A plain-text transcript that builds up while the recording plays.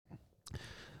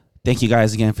Thank you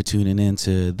guys again for tuning in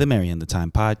to the Mary and the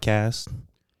Time podcast.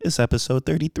 It's episode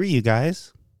 33, you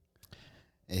guys.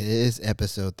 It is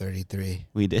episode 33.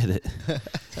 We did it.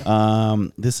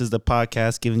 This is the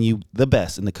podcast giving you the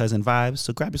best in the cousin vibes.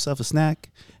 So grab yourself a snack,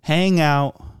 hang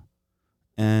out,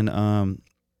 and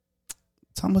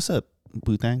tell them what's up,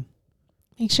 Boo-Tang.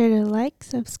 Make sure to like,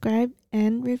 subscribe,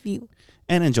 and review.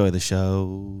 And enjoy the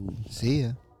show. See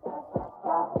ya.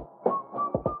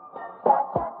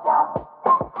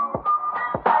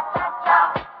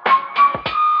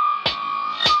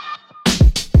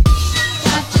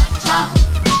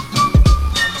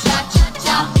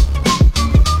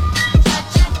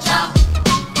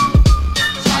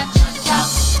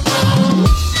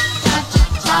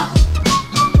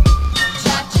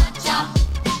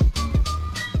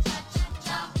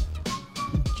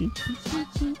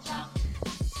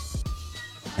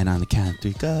 And on the count of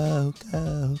three, go,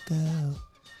 go, go.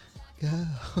 Go.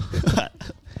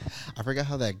 I forgot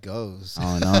how that goes.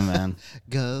 Oh, no, man.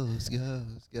 Goes.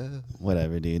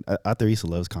 Whatever, dude. Teresa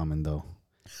loves Common, though.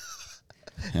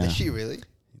 Yeah. Is she really?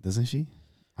 Doesn't she?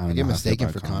 I get mistaken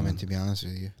for Common, to be honest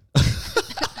with you.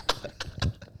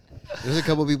 There's a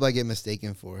couple people I get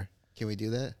mistaken for. Can we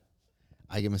do that?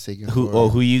 I get mistaken for.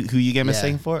 Who you get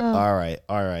mistaken for? Oh.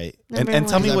 All right. Number And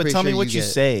tell one. me what I'm pretty sure you you get-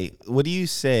 say. What do you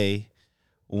say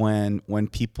when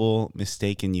people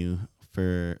mistaken you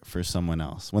for someone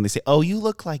else? When they say, "Oh, you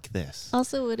look like this."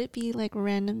 Also, would it be like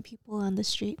random people on the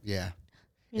street? Yeah.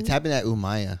 Really? It's happened at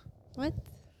Umaya. What?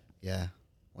 Yeah.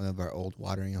 One of our old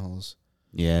watering holes.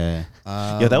 Yeah.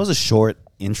 Yeah, that was a short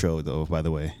intro though, by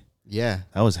the way. Yeah.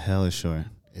 That was hella short.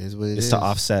 It is what it It's is. to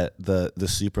offset the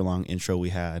super long intro we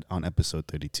had on episode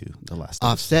 32, the last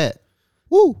Offset.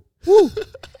 Woo.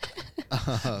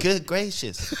 Good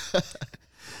gracious.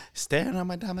 Staring on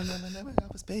my diamond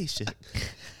of a spaceship.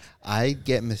 I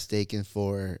get mistaken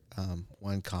for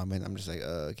one comment. I'm just like,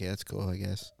 okay, that's cool, I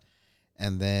guess.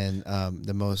 And then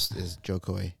the most is Joe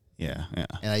Coy. Yeah.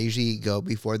 And I usually go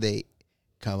before they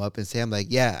come up and say, I'm like,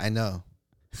 yeah, I know.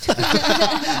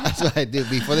 That's what I do.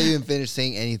 Before they even finish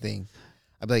saying anything,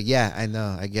 I'd be like, yeah, I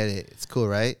know. I get it. It's cool,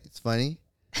 right? It's funny.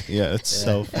 Yeah, it's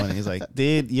so funny. He's like,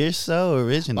 dude, you're so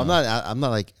original. I'm not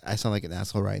like, I sound like an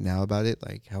asshole right now about it,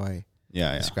 like how I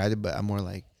Yeah. described it, but I'm more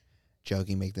like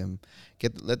joking,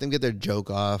 let them get their joke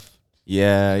off.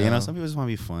 Yeah, You know? some people just want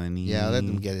to be funny. Yeah, let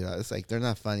them get it out. It's like they're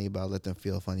not funny, but I'll let them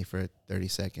feel funny for 30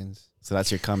 seconds. So that's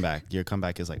your comeback. Your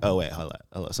comeback is like, oh, wait, hold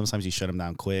up. Sometimes you shut them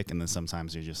down quick, and then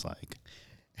sometimes you're just like,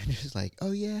 And they're just like,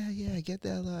 oh, yeah, I get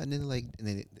that a lot. And then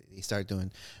they start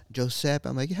doing Joseph.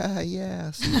 I'm like, yeah,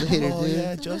 I'll see you later, oh, dude.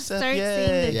 yeah, Joseph, Start saying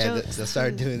yeah. the Yeah, jokes they'll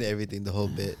start too. doing everything, the whole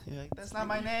bit. You're like, that's not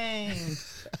my name.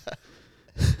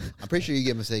 I'm pretty sure you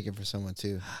get mistaken for someone,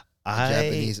 too. I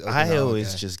Japanese Okinawa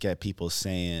always guy. just get people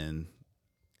saying,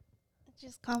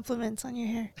 Just compliments on your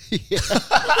hair.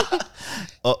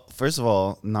 oh, first of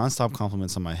all, nonstop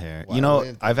compliments on my hair. Wow, you know, I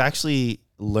didn't think I've actually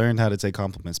learned how to take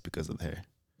compliments because of the hair.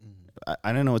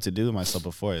 I didn't know what to do with myself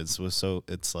before. It's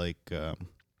like, I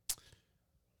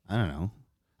don't know.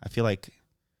 I feel like,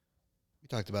 We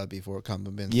talked about it before,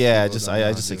 compliments. yeah, People don't know I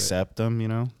how just to do it. accept them,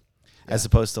 Yeah. as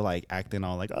opposed to like acting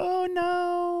all like, oh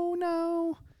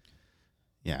no.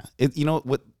 Yeah.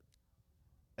 What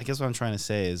I guess what I'm trying to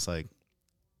say is like,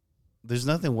 there's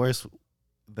nothing worse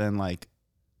than like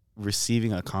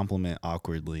receiving a compliment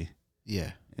awkwardly.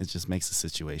 Yeah. It just makes the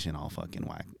situation all fucking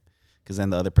whack. Because then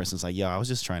the other person's like, yo, I was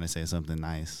just trying to say something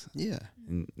nice. Yeah.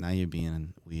 And now you're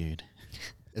being weird.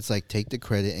 It's like take the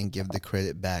credit and give the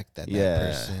credit back that Yeah.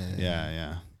 person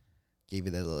Yeah. gave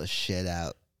you that little shout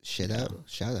out. Shout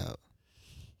out.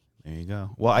 There you go.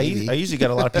 Well, I Maybe. usually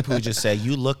get a lot of people who just say,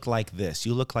 you look like this.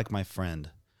 You look like my friend.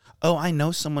 Oh, I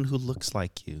know someone who looks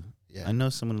like you. Yeah. I know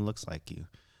someone who looks like you.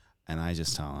 And I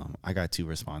just tell them, I got 2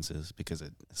 responses because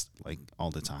it's like all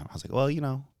the time. I was like, well,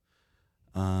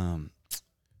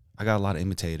 I got a lot of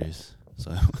imitators.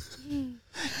 So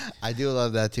I do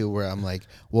love that too, where I'm like,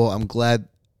 well, I'm glad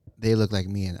they look like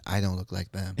me and I don't look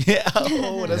like them. yeah.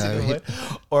 Oh, that's a good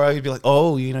one. Or I would be like,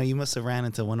 oh, you must have ran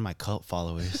into one of my cult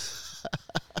followers.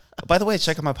 By the way,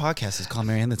 check out my podcast. It's called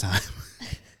Mary and the Time.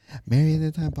 Mary and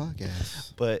the Time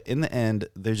podcast. But in the end,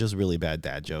 they're just really bad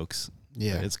dad jokes.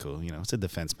 Yeah. But it's cool. It's a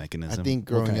defense I mechanism. think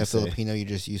What can growing I up say? Filipino, you're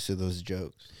just used to those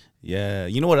jokes. Yeah.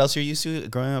 You know what else you're used to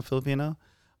growing up Filipino?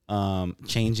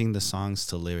 Changing the songs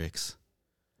to lyrics.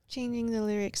 Changing the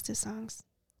lyrics to songs.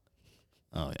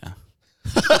 Oh, yeah.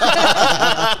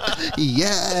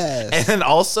 Yes. And then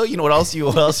also, you know what else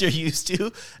you're used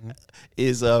to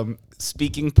is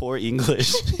speaking poor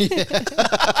English.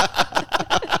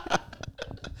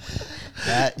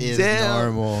 That is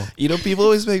Damn. normal. You know, people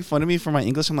always make fun of me for my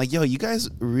English. I'm like, yo, you guys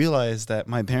realize that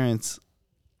my parents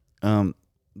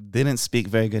didn't speak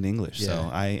very good English, so Yeah.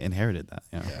 I inherited that.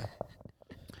 Yeah. Yeah.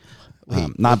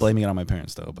 Wait, Not blaming it on my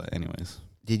parents though, but anyways.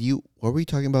 what were you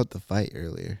talking about the fight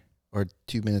earlier or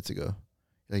 2 minutes ago?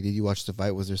 Like, did you watch the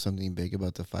fight? Was there something big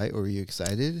about the fight, or were you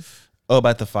excited? Oh,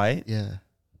 about the fight? Yeah.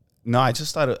 No, I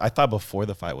just thought before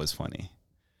the fight was funny.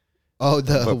 Oh,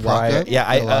 the But walk prior- up?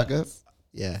 yeah, The walk up?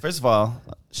 Yeah. First of all,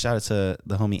 shout out to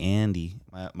the homie Andy.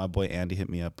 My boy Andy hit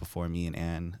me up before me and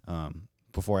Ann,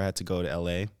 before I had to go to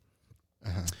LA.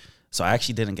 Uh-huh. So I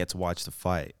actually didn't get to watch the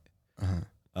fight. Uh-huh.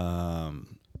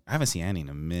 I haven't seen Andy in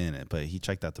a minute, but he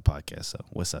checked out the podcast. So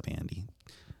what's up, Andy?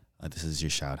 This is your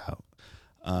shout out.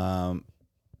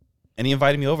 And he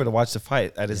invited me over to watch the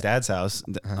fight at his dad's house.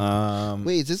 Uh-huh.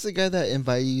 Wait, is this the guy that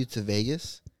invited you to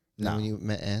Vegas? No. When you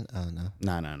met Ann? Oh, no.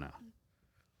 No.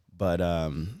 But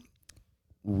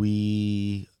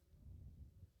we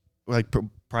like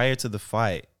prior to the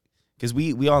fight, because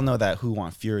we all know that who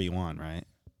won, Fury won, right?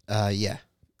 Yeah.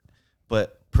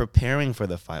 But preparing for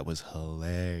the fight was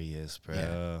hilarious, bro.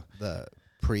 Yeah. The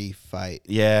pre-fight.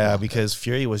 Yeah, walk-up. because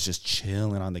Fury was just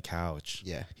chilling on the couch.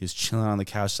 Yeah. He was chilling on the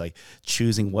couch, like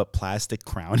choosing what plastic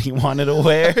crown he wanted to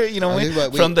wear. You know, I think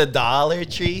what we- from the Dollar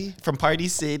Tree, from Party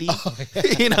City.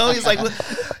 You know, he's like,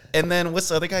 and then what's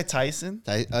the other guy, Tyson?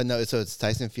 No, so it's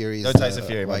Tyson Fury's. Oh, Tyson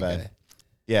Fury, my white bad. guy.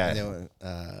 Yeah, And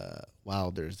then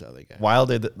Wilder's the other guy.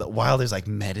 Wilder's like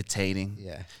meditating,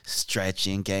 Yeah.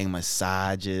 stretching, getting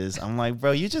massages. I'm like,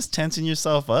 bro, you just tensing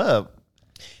yourself up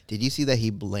Did you see that he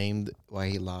blamed why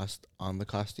he lost on the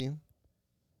costume?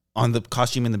 on the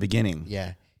costume in the beginning. Yeah.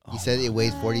 He Oh said it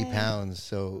weighs 40 God. pounds,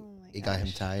 so Oh my it got him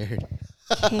gosh. tired.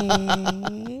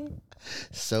 Okay.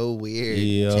 So weird.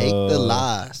 Yo, Take the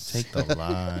loss. Take the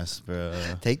loss, bro.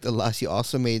 Take the loss. You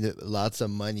also made lots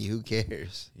of money. Who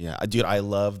cares? Yeah, dude, I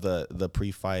love the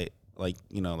pre-fight, like,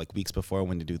 you know, like weeks before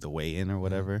when they do the weigh-in or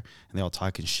whatever, and they all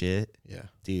talking shit. Yeah.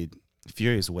 Dude,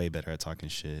 Fury is way better at talking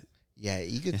shit. Yeah,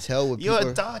 you could tell what You're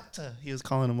people a doctor. He was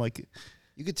calling him like,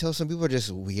 you could tell some people are just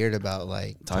weird about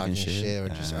like talking Talking shit, shit? or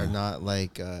just are Yeah. not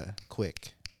like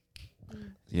quick.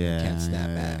 yeah, Can't snap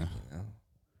yeah, back. yeah. You know?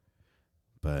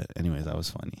 But anyways, that was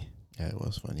funny. Yeah, it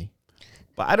was funny.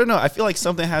 But I don't know. I feel like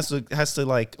something has to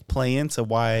like play into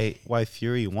why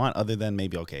Fury won, other than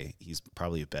maybe, okay, he's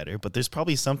probably better. But there's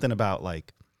probably something about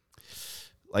like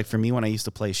for me when I used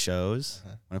to play shows,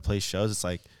 when I play shows, it's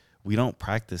like we don't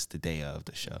practice the day of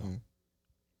the show. Mhm.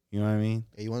 You know what I mean?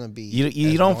 Yeah, you want to be. You as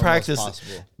don't normal as practice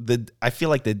possible. I feel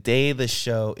like the day of the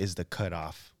show is the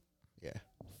cutoff Yeah,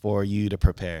 for you to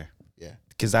prepare, yeah,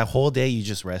 because that whole day you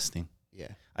just resting. yeah.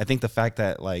 I think the fact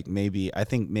that like maybe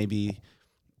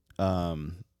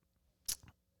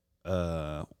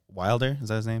Wilder, is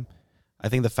that his name? I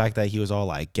think the fact that he was all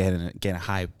like getting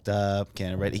hyped up,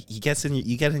 getting ready, you get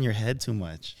in your head too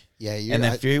much. Yeah, you're. And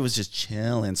then Fury was just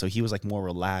chilling, so he was like more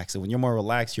relaxed. And when you're more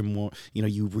relaxed, you're more, you know,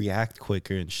 you react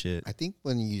quicker and shit. I think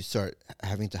when you start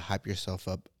having to hype yourself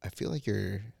up, I feel like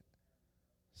you're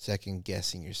second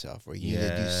guessing yourself, or you need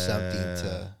to do something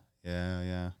to.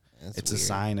 Yeah. That's It's weird. a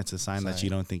sign. It's a sign that you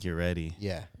don't think you're ready.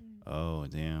 Yeah, Oh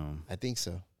damn. I think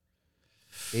so.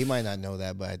 They might not know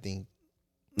that, but I think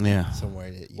Yeah. somewhere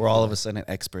that We're all of a sudden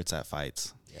experts at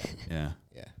fights. Yeah, Yeah.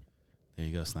 yeah. There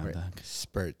you go, Snapback.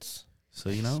 Spurts. So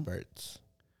you know, Spurts.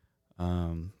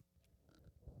 Fight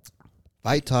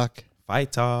Fight talk.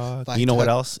 talk. Fight You know what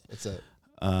talk. else? What's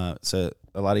up? So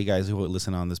a lot of you guys who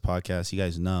listen on this podcast, you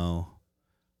guys know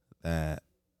that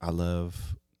I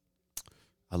love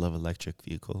electric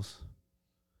vehicles,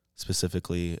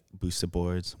 specifically boosted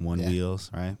boards, one Yeah.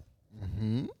 wheels, right?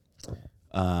 Mm-hmm.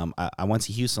 I went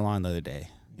to Hue Salon the other day.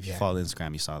 If you Yeah. follow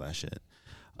Instagram, you saw that shit.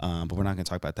 But we're not gonna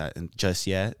talk about that just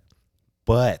yet.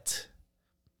 But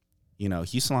you know,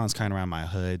 Hue Salon's kind of around my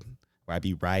hood, where I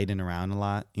be riding around a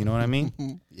lot. You know what I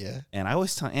mean? Yeah. And I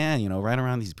always tell Ann, you know, right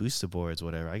around these booster boards,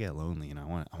 whatever, I get lonely. You know, I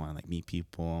want to like meet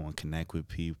people. I want to connect with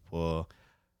people.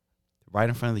 Right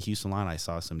in front of the Hue Salon, I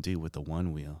saw some dude with the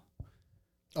one wheel.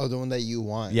 Oh, the one that you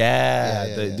want. Yeah,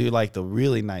 Yeah, the yeah. dude, like the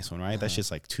really nice one, right? Uh-huh. That's just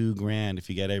like $2,000 if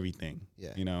you get everything.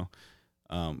 Yeah. You know,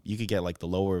 you could get like the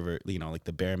lower, you know, like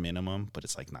the bare minimum, but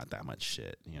it's like not that much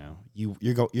shit. You know,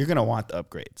 you're gonna want the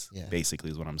upgrades. Yeah. Basically,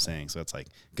 is what I'm saying. So it's like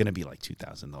gonna be like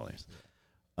 $2,000.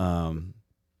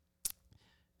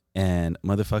 And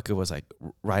motherfucker was like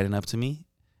riding up to me,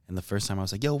 and the first time I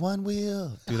was like, "Yo, one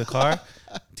wheel," through the car,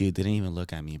 dude didn't even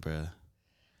look at me, bro.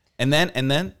 And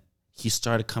then he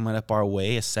started coming up our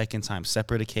way a second time,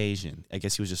 separate occasion. I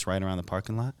guess he was just riding around the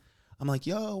parking lot. I'm like,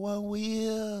 "Yo, one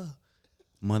wheel."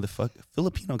 Motherfucker,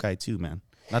 Filipino guy too, man.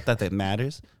 Not that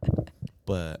matters,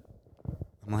 but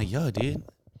I'm like, yo, dude,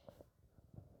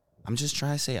 I'm just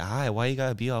trying to say hi. Why you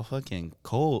gotta be all fucking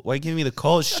cold? Why you giving me the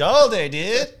cold shoulder,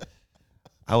 dude?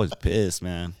 I was pissed,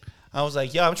 man. I was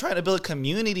like, yo, I'm trying to build a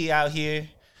community out here.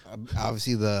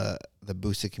 Obviously, the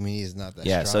boosted community is not that.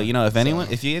 Yeah, strong, so you know, if anyone,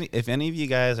 if any of you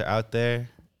guys are out there,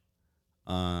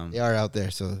 they are out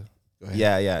there. So go ahead.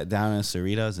 yeah, down in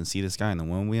Cerritos and see this guy in the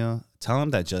one wheel, tell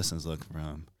him that Justin's looking for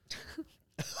him.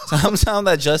 tell him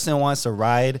that Justin wants to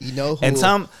ride. You know who? And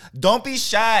tell him, don't be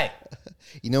shy.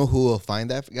 You know who will find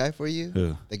that guy for you?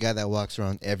 Who? The guy that walks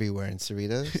around everywhere in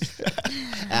Cerritos.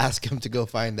 Ask him to go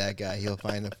find that guy. He'll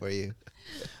find it for you.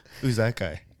 Who's that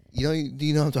guy? Do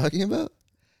you know what I'm talking about?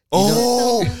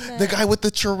 Oh, know- the guy with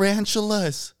the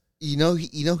tarantulas. You know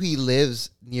he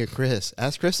lives near Chris.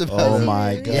 Ask Chris about Oh it.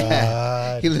 my Really? god,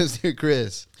 Yeah. He lives near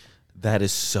Chris. that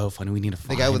is so funny. We need to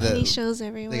find guy with him. the- He shows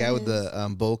everyone. The guy with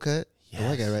the bowl cut. The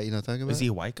white guy, Yes. right? You know what I'm talking about? Is he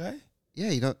a white guy? Yeah,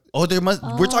 you know. Oh, there must.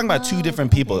 We're talking about two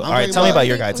different people. okay. All right, I'm tell me talking about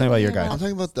your guy. Tell me about your guy. I'm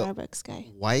talking about the Starbucks guy.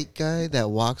 white guy that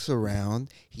walks around.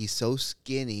 He's so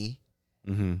skinny.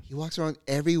 Mm-hmm. He walks around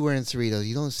everywhere in Cerritos.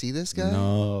 You don't see this guy?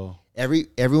 No.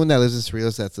 Everyone that lives in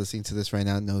Cerritos that's listening to this right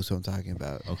now knows who I'm talking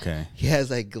about. Okay. He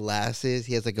has like glasses.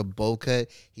 He has like a bowl cut.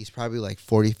 He's probably like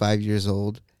 45 years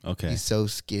old. Okay. He's so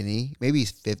skinny. Maybe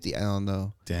he's 50. I don't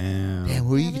know. Damn. Damn,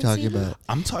 who are you Haven't talking seen him. about?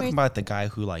 I'm talking about the guy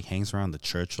who like hangs around the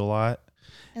church a lot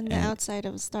And the And- outside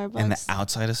of Starbucks. and the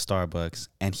outside of Starbucks,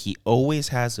 and he always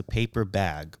has a paper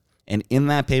bag, and in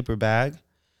that paper bag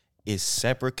is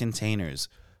separate containers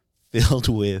filled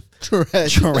with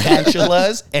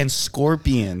tarantulas and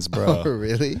scorpions, Oh, bro.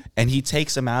 really? And he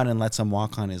takes them out and lets them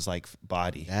walk on his like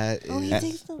body. That Oh, he is.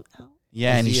 takes them out.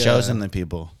 Yeah, Is and he he, shows them to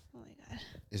people. Oh my god.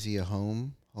 Is he a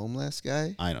homeless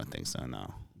guy? I don't think so,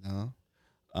 no. No.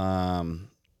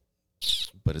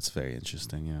 But it's very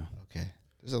interesting, yeah. Okay.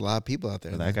 There's a lot of people out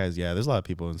there. But that guy's, yeah, there's a lot of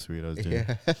people in Cerritos, dude.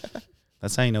 Yeah.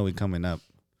 That's how you know we coming up.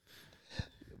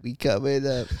 We coming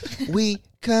up. We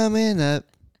coming up.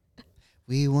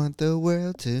 We want the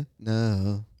world to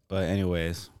know. But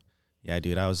anyways, yeah,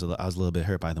 dude, I was a little bit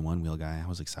hurt by the one wheel guy. I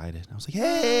was excited. I was like,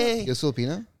 hey, He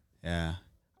Filipino? yeah.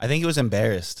 I think he was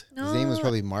embarrassed. No. His name was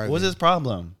probably Marvin. What was his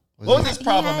problem? Was What it- was his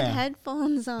problem, He had man?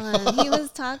 headphones on. He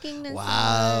was talking to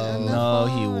Wow. someone on the No,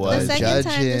 he phone. wasn't. The Judge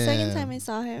second him. time I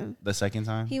saw him, The second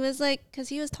time? he was like, because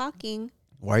he was talking.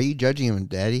 Why are you judging him,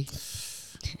 Daddy?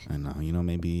 I know. You know,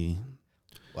 maybe.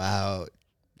 Wow.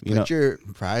 You know, Put your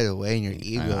pride away and your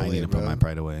ego I away, need to bro. put my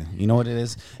pride away. You know what it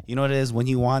is? You know what it is? When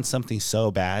you want something so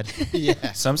bad,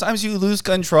 Yeah. sometimes you lose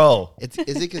control. Is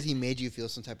it because he made you feel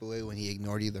some type of way when he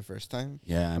ignored you the first time?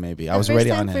 Yeah, maybe. The I was first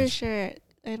already time on for edge. sure.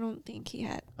 I don't think he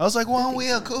had. I was like, one think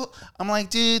wheel, so. cool. I'm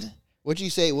like, dude. What'd you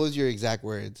say? What was your exact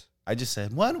words? I just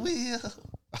said, one wheel.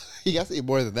 You got to say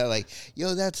more than that. Like,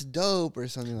 yo, that's dope or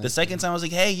something like The second time I was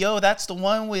like, hey, yo, that's the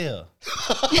one wheel.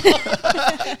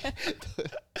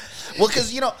 Well,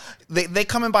 because, you know, they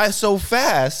coming by so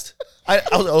fast. I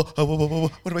was like, oh,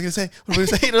 what am I going to say? What am I going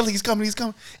to say? You know, like, he's coming.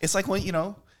 It's like when, you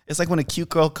know, it's like when a cute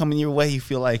girl coming your way, you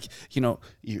feel like, you know,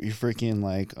 you're freaking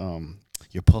like,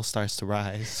 your pulse starts to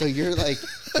rise. So you're like,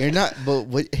 you're not, but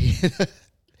what,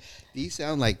 these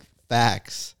sound like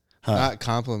facts, not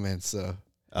compliments. So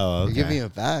Oh, okay. you're giving me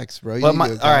facts, bro. You But need my,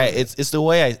 to all go right, compliment. it's the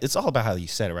way it's all about how you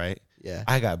said it, right? Yeah.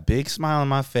 I got big smile on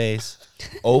my face,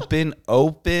 open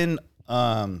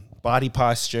body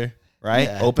posture, right?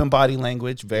 Yeah. Open body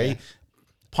language, very Yeah.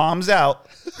 palms out,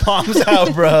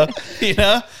 bro. You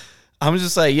know, I'm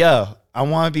just like, yo, I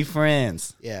want to be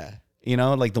friends. Yeah. You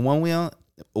know, like the one wheel,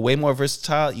 way more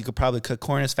versatile. You could probably cut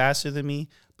corners faster than me,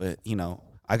 but you know,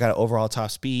 I got an overall top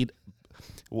speed.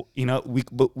 You know, we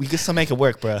can still make it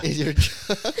work, bro. Is your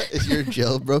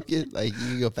jailbroken? Like you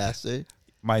can go faster?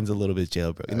 Mine's a little bit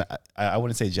jailbroken. I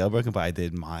wouldn't say jailbroken, but I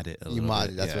did mod it. You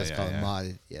modded. That's what it's called.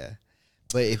 Modded. Yeah.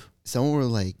 But if someone were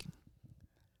like,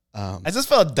 I just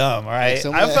felt dumb, all right?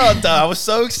 someone- I felt dumb. I was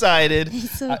so excited.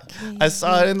 It's okay. I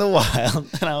saw it in the wild,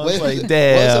 and I was what like, if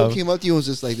damn. someone came up to you and was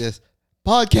just like this,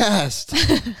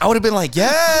 podcast, I would have been like,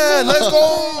 yeah, let's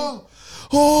go.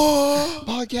 Oh,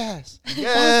 podcast,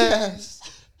 yeah. podcast.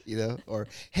 You know, or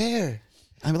hair,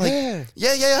 I'm like, hair.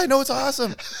 yeah, I know it's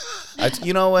awesome.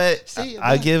 You know what? See,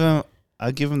 I'll give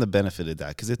him the benefit of that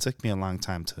because it took me a long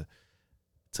time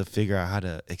to figure out how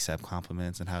to accept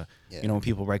compliments and how, Yeah. you know, when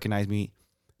people recognize me.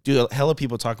 Dude, hella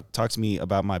people talk to me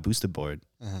about my boosted board.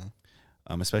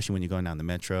 Uh-huh. Especially when you're going down the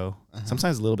metro.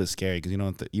 Sometimes a little bit scary because you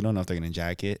don't know if they're gonna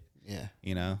jack it. Yeah.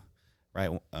 You know, right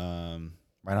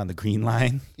on the green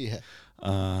line. Yeah.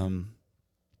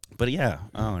 But yeah,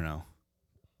 I don't know.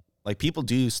 Like people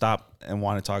do stop and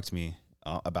want to talk to me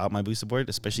about my boosted board,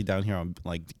 especially down here on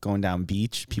like going down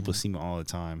beach. People see me all the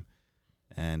time,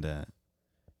 and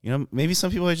You know, maybe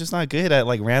some people are just not good at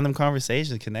like random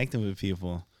conversations, connecting with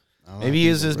people. I don't Maybe like he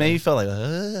was people, just bro. maybe he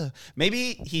felt like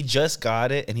maybe he just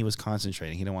got it and he was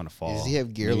concentrating. He didn't want to fall. Does he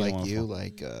have gear Maybe he like didn't you? wanna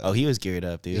fall. Like Oh, he was geared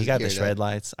up, dude. he He was got the geared shred up.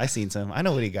 lights. I seen some. I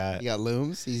know what he got. he got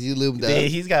looms. Is he loomed up?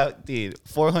 Dude, he's got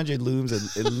 400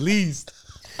 looms at least.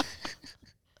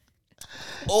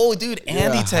 Oh, dude, You're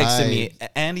Andy a texted me.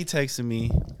 hype. Andy texted me.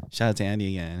 Shout out to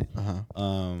Andy again.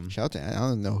 Shout out to I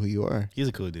don't know who you are. He's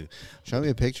a cool dude. Show me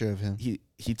a picture of him. He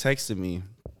texted me,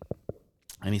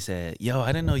 and he said, "Yo, I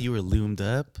didn't know you were loomed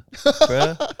up,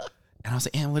 bro." And I was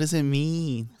like, "And what does it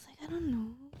mean?" I was like, I don't know.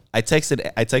 I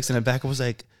texted him back. I was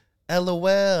like,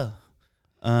 "LOL."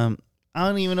 I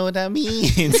don't even know what that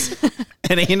means.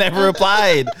 And he never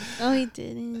replied. Oh, he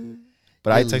didn't.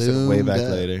 But I You texted him way loomed back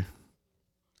up. later.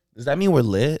 Does that mean we're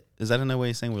lit? Is that another way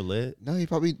of saying we're lit? No, he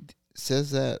probably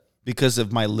says that Because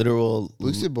of my literal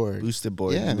boosted board. boosted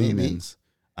board Yeah, maybe. lumens.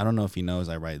 I don't know if he knows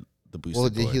I write the boosted Well,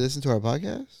 did board. he listen to our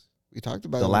podcast? We talked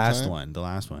about The it last time. one. The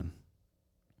last one.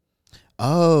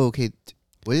 Oh, okay.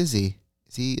 What is he?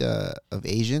 Is he of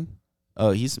Asian?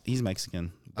 Oh, he's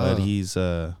Mexican, but Oh. he's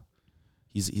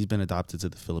been adopted to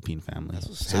the Philippine family. That's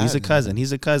what's So he's a happening. cousin.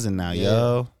 He's a cousin now, Yeah.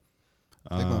 yo.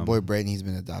 Like my boy Brayden, he's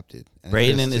been adopted. And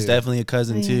Brayden Chris, is too. definitely a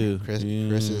cousin Oh, yeah. too. Chris. Yeah.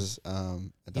 Chris is He's a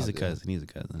adopted. cousin. He's a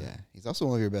cousin. Yeah, he's also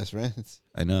one of your best friends.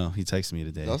 I know. He texted me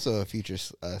today. He's also a future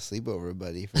sleepover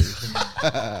buddy for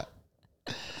you.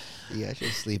 Yeah, I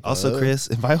should sleep. Also, over. Chris,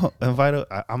 invite.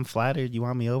 I'm flattered you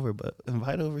want me over, but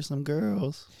invite over some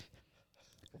girls.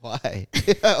 Why?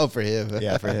 Oh, for him.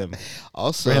 Yeah, for him.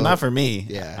 Also, For him, not for me.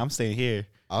 Yeah. I'm staying here.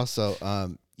 Also,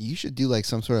 you should do like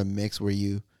some sort of mix where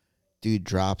you do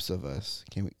drops of us.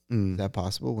 Can we? Is that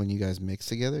possible when you guys mix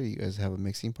together? You guys have a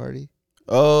mixing party?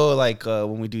 Oh, like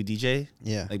when we do DJ,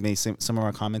 Yeah. like make some of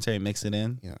our commentary, mix it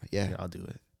in. Yeah. Yeah, Yeah. I'll do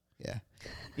it. Yeah.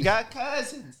 You got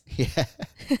cousins. Yeah.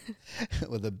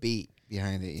 With a beat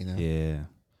behind it, you know? Yeah.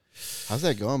 How's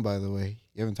that going, by the way?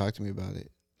 You haven't talked to me about it.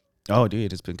 Oh,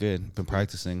 dude, it's been good. Been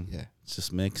practicing. Yeah. It's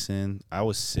just mixing. I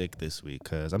was sick this week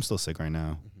because I'm still sick right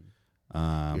now.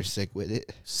 You're sick with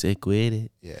it? Sick with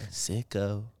it. Yeah.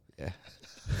 Sicko. Yeah.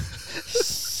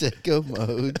 Sicko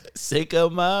mode.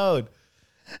 Sicko mode.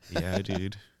 Yeah,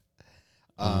 dude.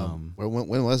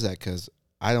 When was that? Because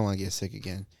I don't want to get sick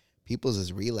again. People's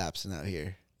is relapsing out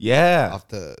here Yeah. off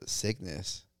the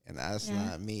sickness. And that's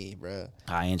Yeah. not me, bro.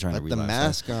 I ain't trying Let to the relapse.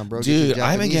 mask on, bro. Get your Dude,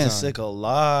 I've been Japanese getting on. sick a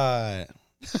lot.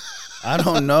 I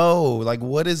don't know. Like,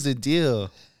 what is the deal?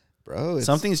 Bro, it's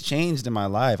Something's changed in my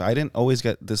life. I didn't always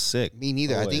get this sick. me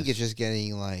neither. I think always. it's just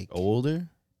getting like Older?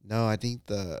 no. I think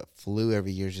the flu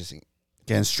every year is just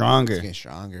Getting stronger. getting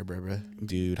stronger, bro.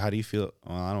 Dude, how do you feel?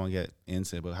 Well, I don't want to get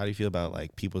into it, but how do you feel about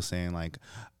like people saying like,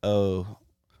 oh,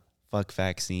 fuck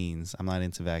vaccines. I'm not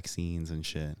into vaccines and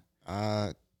shit.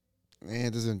 Man,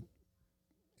 it doesn't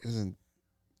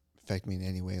affect me in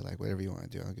any way. Like whatever you want to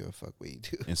do, I don't give a fuck what you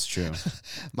do. It's true.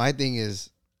 My thing is,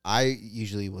 I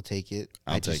usually will take it.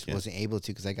 I'll I just take it. wasn't able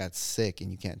to because I got sick,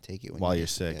 and you can't take it when While you you're get-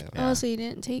 sick. Yeah, Yeah. Oh, so you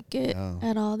didn't take it No.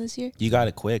 at all this year? You got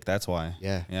it quick. That's why.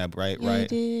 yeah. Yeah, right, Yeah, you right.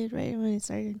 did right when it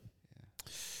started.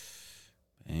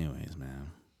 Anyways,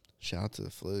 man. Shout out to the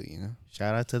flu. You know,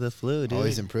 Shout out to the flu, dude.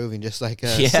 always improving, just like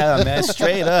us. Yeah, man.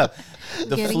 Straight up.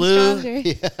 The Getting flu stronger.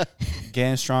 yeah.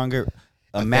 getting stronger.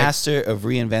 A Affect- master of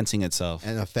reinventing itself.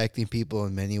 And affecting people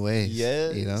in many ways.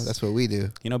 Yes. you know that's what we do.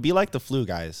 You know, be like the flu,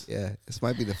 guys. Yeah, this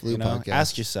might be the flu You know, podcast.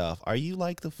 ask yourself, are you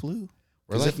like the flu?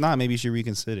 We're Because like if not, maybe you should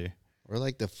reconsider. we're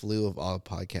like the flu of all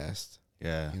podcasts.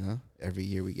 Yeah. You know, every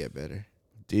year we get better.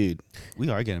 Dude, we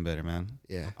are getting better, man.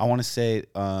 Yeah, I want to say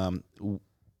our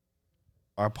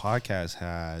podcast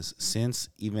has, since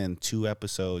even 2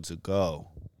 episodes ago,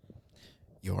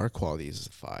 our quality is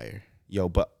fire.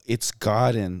 but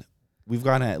we've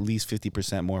gotten at least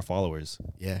 50% more followers.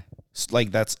 Yeah,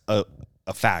 Like, that's a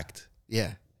fact.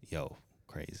 yeah. Yo,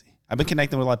 crazy. I've been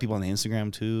connecting with a lot of people on the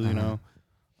Instagram too, you know.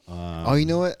 Oh, you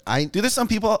know what? Dude, there's some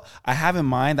people I have in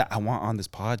mind that I want on this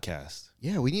podcast.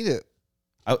 We need to.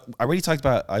 I already talked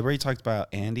about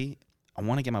Andy. I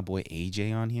want to get my boy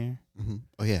AJ on here.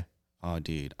 Oh yeah, Oh,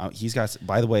 dude, he's got.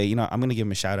 By the way, you know, I'm gonna give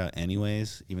him a shout out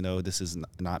anyways, even though this is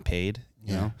not paid.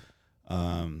 You Yeah.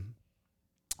 know,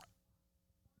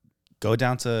 go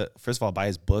down to, first of all, buy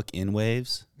his book In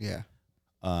Waves. yeah.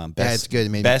 Best, That's good. It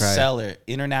made me cry. bestseller,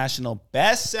 international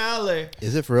bestseller.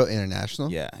 Is it for real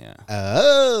international? Yeah, yeah.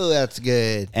 Oh, that's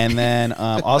good. And then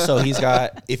also he's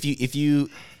got, if you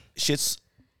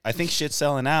I think shit's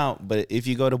selling out, but if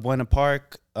you go to Buena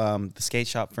Park, the skate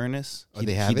shop Furnace, Oh,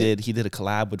 they have it? he did a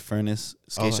collab with Furnace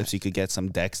skate Oh. shop, so you could get some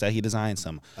decks that he designed,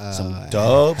 some Oh,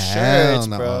 dope hell shirts,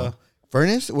 no. bro.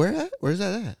 Furnace? Where's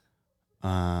that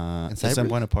at? It's in Cypress?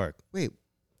 Buena Park. Wait,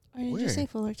 Or did you Where? say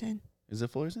Fullerton? Is it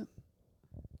Fullerton?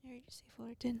 Or did you say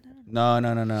Fullerton? I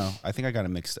don't know. No. I think I got it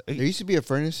mixed up. There used to be a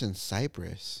furnace in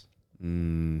Cypress.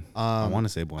 I want to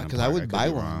say Buena because I Park. would could buy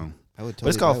be one. wrong. I would totally But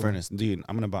it's called buy one. Furnace, dude.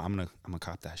 I'm gonna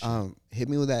cop that shit. Hit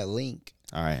me with that link.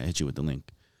 All right, I hit you with the link.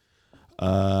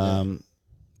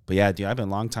 But yeah, dude, I've been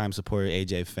a long time supporter,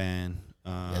 AJ fan.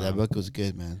 Yeah, that book was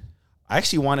good, man. I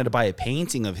actually wanted to buy a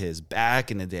painting of his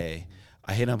back in the day.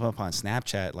 I hit him up on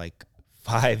Snapchat like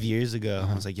 5 years ago.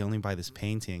 I was like, "You only buy this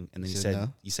painting," and then He he said said,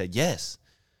 no? "You said yes."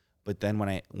 But then when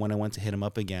I went to hit him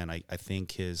up again, I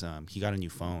think his he got a new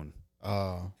phone,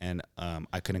 Oh, and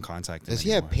I couldn't contact him. does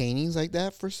he have anymore. paintings like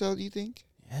that for sale? Do you think?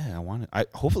 Yeah, I want it.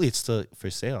 Hopefully it's still for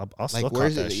sale. I'll still Like, cop where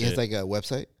is that it? He shit. has like a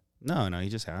website. No, he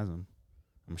just has them.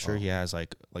 I'm sure Oh. he has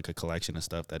like a collection of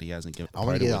stuff that he hasn't given. I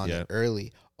want to parted get with on yet. it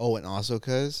early. Oh, and also,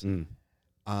 cause Mm.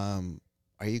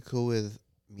 are you cool with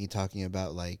me talking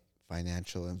about like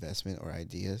financial investment or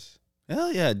ideas?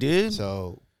 Hell yeah, dude.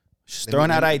 So Just let throwing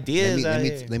me- out let me- ideas. Let out me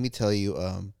here. let me tell you.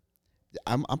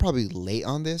 I'm probably late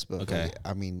on this, but Okay.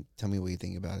 I mean, tell me what you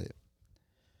think about it.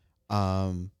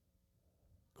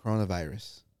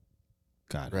 Coronavirus,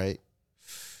 Got it. right?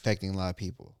 Affecting a lot of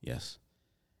people. Yes.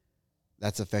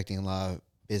 That's affecting a lot of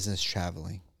business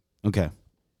traveling, Okay.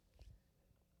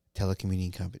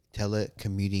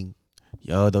 telecommuting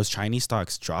Yo, those Chinese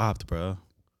stocks dropped, bro.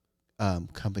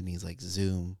 companies like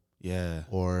Zoom Yeah.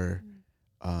 or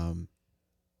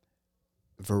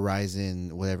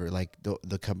Verizon, whatever. Like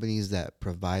the companies that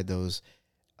provide those,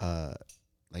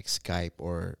 like Skype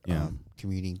or Yeah.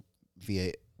 commuting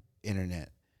via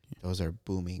internet, those are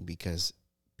booming because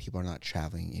people are not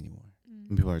traveling anymore.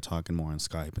 And people are talking more on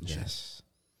Skype and shit. Yes.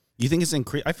 You think it's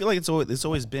increased? I feel like it's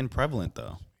always been prevalent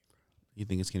though. You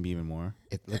think it's gonna be even more?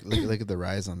 Look at the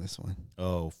rise on this one.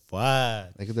 Oh,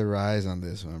 fuck. Look at the rise on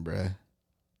this one, bruh.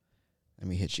 Let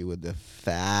me hit you with the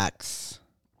facts.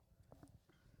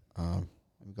 Let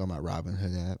me go on my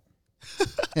Robinhood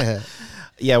app.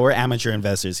 Yeah, we're amateur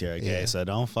investors here, okay? Yeah. So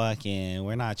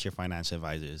we're not your financial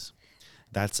advisors.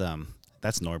 That's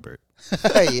Norbert.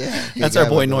 Yeah. That's our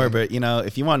boy Norbert. You know,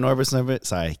 if you want Norbert's number,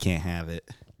 sorry, can't have it.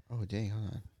 Oh, dang, hold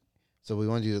on. So we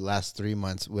want to do the last 3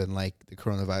 months when like the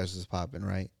coronavirus is popping,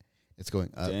 right? It's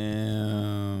going up,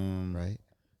 Damn. right?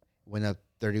 Went up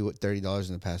 $30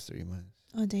 in the past 3 months.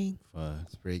 Oh, dang. Fuck.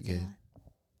 It's pretty good.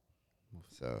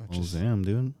 So Well, damn,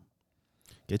 dude.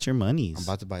 Get your monies. I'm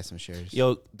about to buy some shares.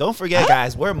 Yo, don't forget,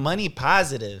 guys, we're money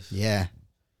positive. Yeah.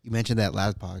 You mentioned that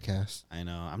last podcast. I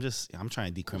know. I'm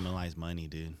trying to decriminalize money,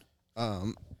 dude.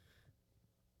 And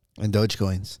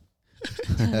Dogecoins.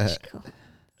 Cool.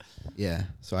 Yeah.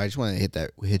 So I just want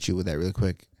to hit you with that really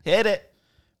quick. Hit it.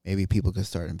 Maybe people could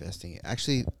start investing.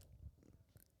 Actually,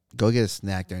 go get a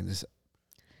snack during this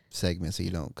segment so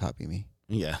you don't copy me.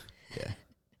 Yeah. Yeah.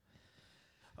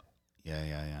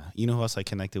 Yeah. You know who else I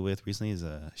connected with recently is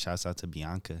shouts out to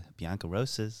Bianca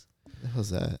Rosas. What the hell's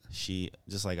that? She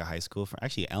just like a high school friend,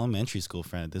 actually elementary school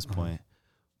friend at this point.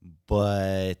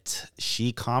 But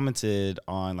she commented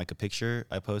on like a picture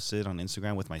I posted on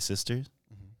Instagram with my sisters.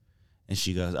 And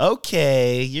she goes,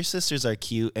 "Okay, your sisters are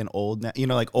cute and old now. You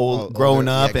know, like old, grown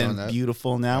older, up yeah, and grown up.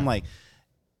 beautiful now." I'm like,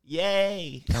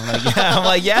 "Yay!" I'm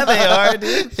like, "Yeah, they are,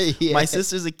 dude. Yeah. My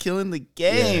sisters are killing the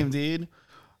game, dude."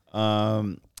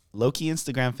 Low-key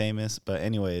Instagram famous, but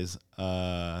anyways,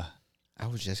 I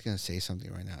was just gonna say something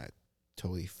right now. I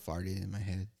totally farted in my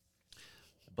head.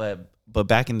 but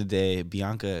back in the day,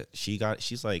 Bianca,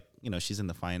 she's like, you know, she's in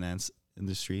the finance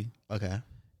industry. Okay.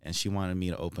 And she wanted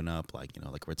me to open up like, you know,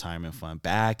 like retirement fund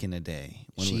back in the day.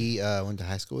 She went to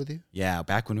high school with you? Yeah,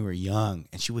 back when we were young,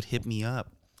 and she would hit me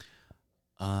up,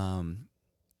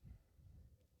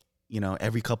 you know,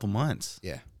 every couple months.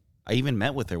 Yeah. I even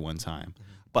met with her one time,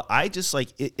 but I just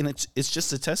like it, and it's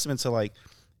just a testament to like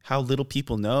how little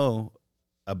people know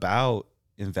about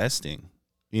investing.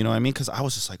 You know what I mean? Because I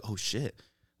was just like, oh shit,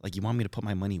 like you want me to put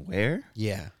my money where?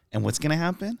 Yeah. And what's gonna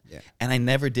happen? Yeah. And I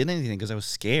never did anything because I was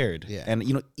scared. Yeah. And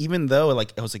you know, even though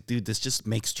like I was like, dude, this just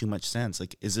makes too much sense.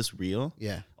 Like, is this real?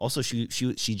 Yeah. Also, she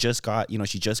just got, you know,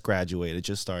 she just graduated,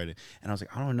 just started, and I was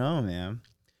like, I don't know, man.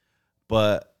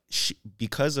 But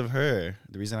because of her,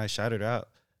 the reason I shouted her out,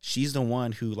 she's the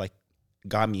one who like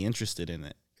got me interested in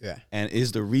it, Yeah. and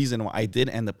is the reason why I did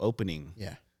end up opening,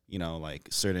 Yeah. you know, like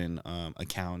certain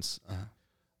accounts Uh-huh.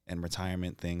 and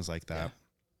retirement things like that. Yeah.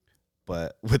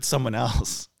 But with someone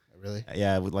else. Really?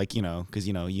 Yeah, with like, you know, because,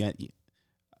 you know,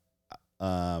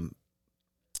 I would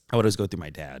always go through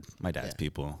my dad's Yeah.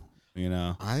 people, you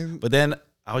know. I'm But then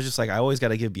I was just like, I always got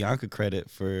to give Bianca credit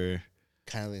for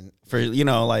kind of you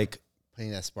know, like,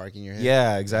 putting that spark in your head.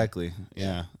 yeah, exactly. Yeah.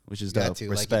 Yeah, which is You got dope. to.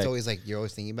 Respect. Like, it's always like you're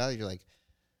always thinking about it. You're like,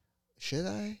 should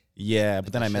I? Yeah,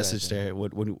 but then I Should I messaged say? her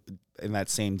when in that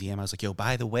same DM. I was like, "Yo,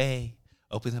 by the way,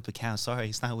 open up account. Sorry,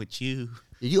 it's not with you."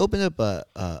 Did you open up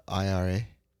a IRA?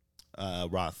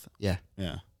 Roth. Yeah.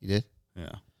 Yeah. You did.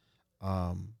 Yeah.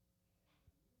 How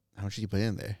much did you put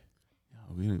in there?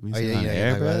 We Oh, say it on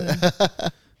air, bro.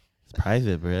 It's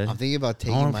private, bro. I'm thinking about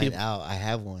taking want mine people- out. I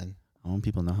have one. I want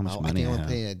people to know how much I money think I I'm have.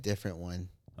 putting a different one.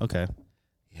 Okay.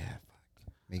 Yeah,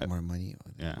 fuck. Make more money.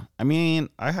 Yeah. I mean,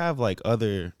 I have like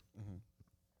other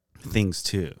things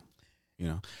too. You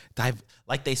know,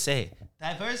 like they say,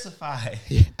 diversify.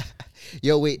 Yeah.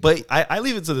 Yo, wait. But I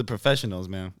leave it to the professionals,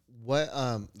 man. What?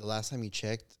 The last time you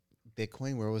checked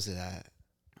Bitcoin, where was it at?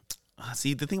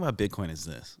 See, the thing about Bitcoin is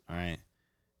this. All right.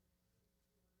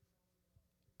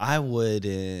 I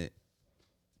wouldn't.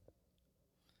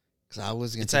 Because I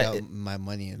was gonna It's take at- out my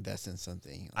money and invest in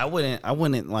something. I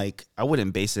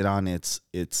wouldn't base it on its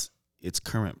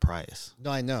current price. No,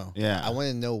 I know. Yeah. I want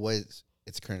to know what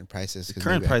its current price is. The 'cause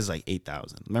current maybe price is like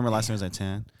 8,000. Remember last time it was at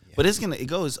 10? Yeah. But it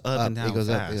goes up and down It goes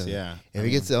up. fast. It goes up. Yeah. If it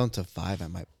gets down to 5, I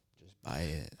might just buy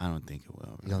it. I don't think it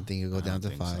will. Bro. You don't think it'll go I down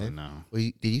don't to think so, 5? no. Well,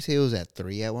 did you say it was at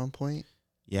 3 at one point?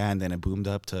 Yeah, and then it boomed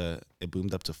up to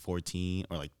 14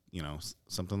 or like,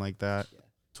 something like that.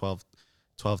 Yeah.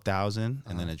 12,000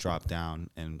 and then Uh-huh. it dropped down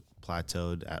and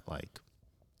plateaued at like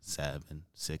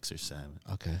 6 or 7.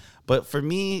 Okay. But for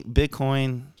me,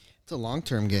 Bitcoin, It's a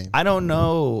long-term game. I don't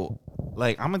know.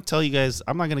 Like, I'm going to tell you guys,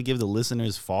 I'm not going to give the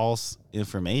listeners false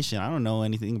information. I don't know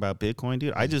anything about Bitcoin,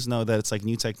 dude. I just know that it's like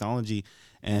new technology,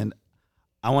 and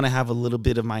I want to have a little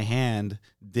bit of my hand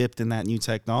dipped in that new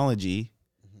technology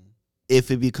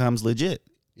if it becomes legit,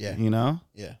 Yeah.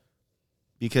 Yeah.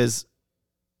 because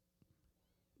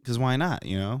why not,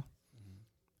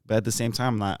 But at the same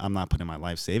time, I'm not putting my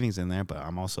life savings in there, but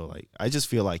I'm also like, I just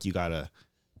feel like you gotta,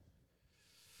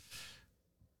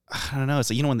 I don't know. It's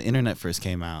like, when the internet first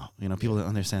came out, people don't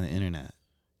understand the internet.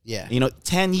 Yeah.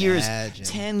 10 years, Imagine.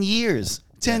 10 years,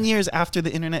 10 years after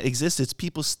the internet existed,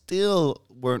 people still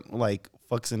weren't like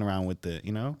fucking around with it,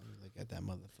 Look at that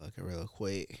motherfucker real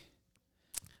quick.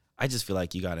 I just feel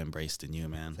like you gotta embrace the new,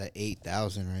 man. It's at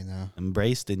 8,000 right now.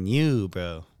 Embrace the new,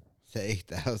 bro. It's at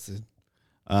 8,000.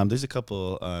 There's a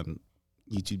couple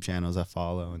YouTube channels I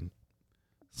follow and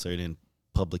certain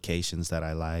publications that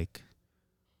I like.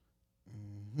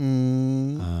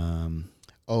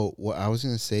 Oh, what I was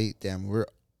going to say, damn, we're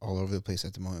all over the place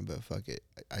at the moment, but fuck it.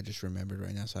 I just remembered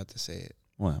right now, so I have to say it.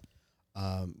 What?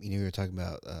 We were talking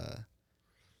about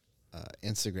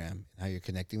Instagram and how you're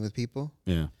connecting with people.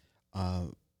 Yeah,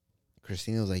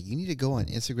 Christina was like, you need to go on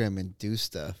Instagram and do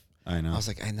stuff. I know. I was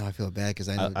like, I know, I feel bad because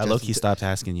I know I low-key stopped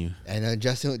asking you. I know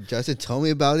Justin told me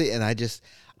about it, and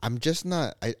I'm just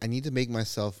not. I need to make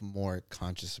myself more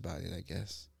conscious about it, I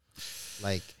guess.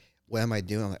 Like, what am I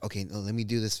doing? I'm like, okay, no, let me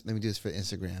do this. Let me do this for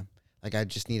Instagram. Like, I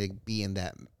just need to be in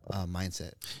that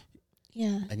mindset.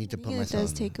 Yeah. I need to put It myself.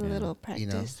 does take a yeah. little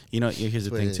practice. Here's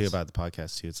the what thing it too is. about the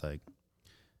podcast too. It's like,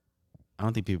 I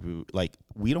don't think people like,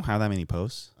 we don't have that many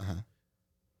posts,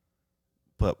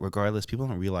 but regardless, people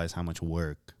don't realize how much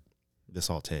work this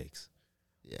all takes.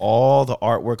 Yeah. All the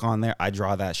artwork on there, I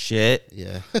draw that shit.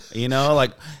 Yeah.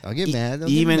 Like Don't get mad. Don't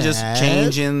get even just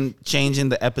mad. changing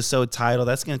the episode title,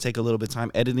 that's gonna take a little bit of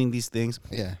time. Editing these things,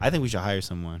 Yeah. I think we should hire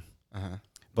someone. To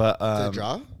But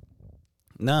draw?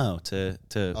 no, to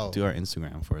Oh. do our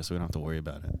Instagram for us, so we don't have to worry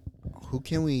about it. Who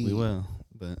can we? We will,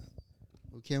 but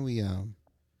Who can we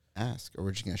ask? Or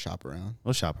we're just gonna shop around.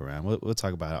 we'll shop around. We'll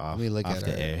talk about it off, Let me look off at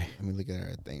the our. air. Let me look at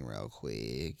our thing real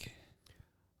quick.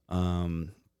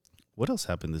 What else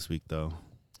happened this week though?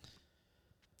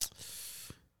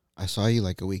 I saw you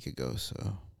like a week ago,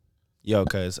 so Yo,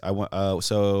 cause I went.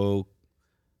 So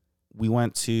we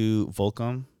went to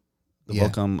Volcom, the Yeah.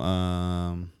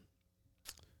 Volcom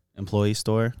employee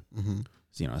store. mm-hmm.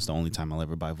 So, it's the only time I'll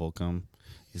ever buy Volcom.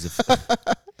 Is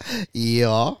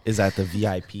Yeah. at the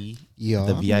VIP, Yeah.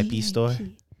 the VIP store.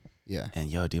 Yeah. And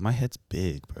yo, dude, my head's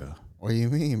big, bro. What do you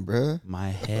mean, bro? My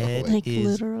head Like is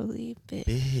literally big.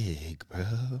 big,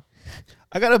 bro.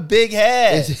 I got a big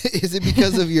head. Is it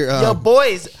because of your Yo,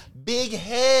 boys, big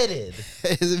headed.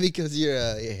 is it because of your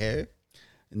hair?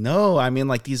 No, I mean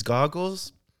like these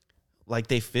goggles, like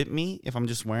they fit me if I'm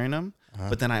just wearing them.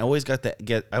 But then I always have to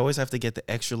get the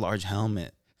extra large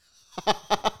helmet.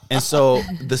 And so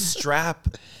the strap,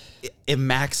 it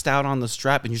maxed out on the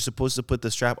strap, and you're supposed to put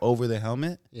the strap over the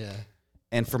helmet. Yeah.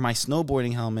 And for my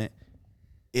snowboarding helmet,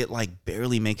 it like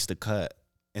barely makes the cut.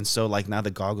 And so like now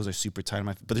the goggles are super tight on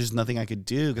my, but there's nothing I could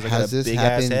do because I got Has a this big ass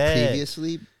happened head.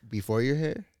 previously before your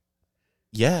hair?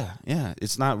 Yeah, yeah.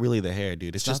 It's not really the hair,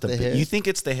 dude. It's just not the hair? You think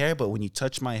it's the hair, but when you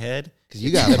touch my head, Because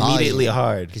you got it's immediately volume.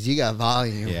 hard. Because you got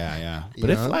volume. Yeah, yeah. You But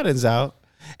it know? flattens out.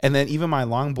 And then even my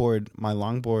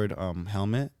longboard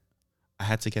helmet, I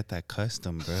had to get that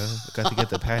custom, bro. I got to get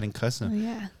the padding Oh custom.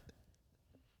 yeah.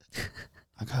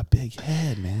 I got big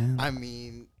head, man. I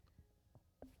mean,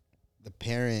 the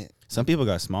parent, Some people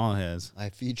got small heads. my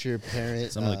future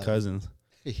parent. Some of the cousins.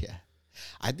 Yeah.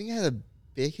 I think I had a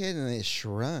big head and it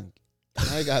shrunk.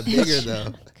 I got bigger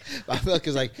though. I feel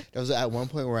because like there was at one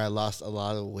point where I lost a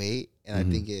lot of weight, and I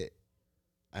think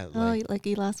Like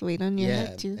you lost weight on your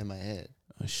head too. in my head.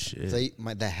 Oh shit.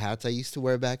 So the hats I used to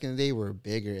wear back in the day were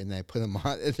bigger, and I put them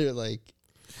on, and they're like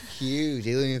huge.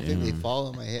 They don't even think they fall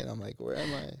on my head. I'm like, where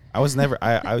am I? I was never.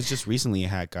 I was just recently a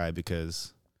hat guy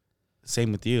because,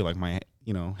 same with you. Like my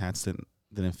hats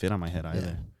didn't fit on my head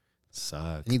either. Yeah.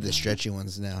 Suck. I need the stretchy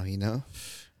ones now. You know,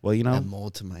 Well, you know, that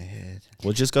mold to my head.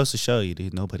 well, it just goes to show you,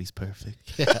 dude. Nobody's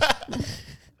perfect.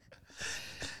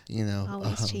 You know,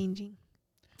 Always changing.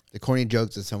 the corny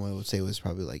jokes that someone would say was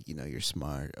probably like, you know, you're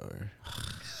smart, or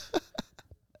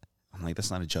I'm like,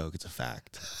 that's not a joke. It's a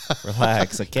fact.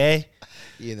 Relax, okay?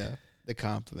 you know, the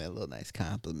compliment, a little nice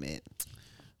compliment.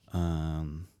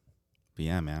 But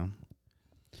yeah, man.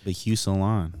 But Hugh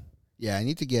Salon. Yeah, I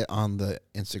need to get on the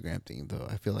Instagram thing though.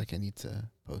 I feel like I need to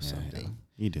post Yeah, something.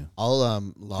 You do. I'll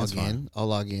log That's in. fine. I'll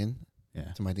log in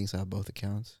Yeah. to my things. I have both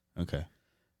accounts, Okay.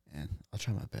 and I'll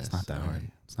try my best. It's not that All hard.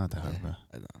 right. It's not that hard, Yeah, bro.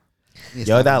 I know.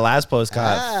 Yo, that last post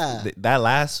got Ah. that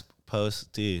last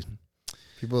post, dude.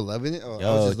 People loving it. Oh, I was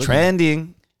Yo, just looking.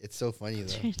 trending. It's so funny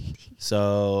though.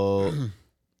 So,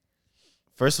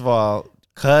 first of all,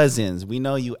 cousins, we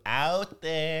know you out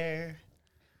there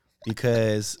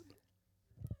because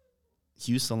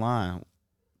Hugh Salon.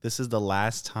 This is the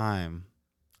last time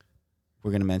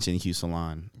we're gonna mention Hugh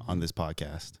Salon on this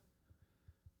podcast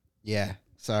Yeah.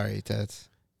 Sorry, Tets.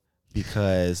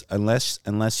 because unless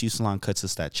Hugh Salon cuts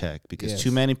us that check, because Yes.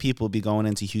 too many people be going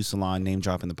into Hugh Salon name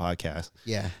dropping the podcast,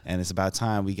 Yeah. and it's about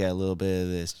time we get a little bit of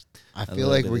this. I A feel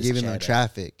little like bit we're of this giving them cheddar.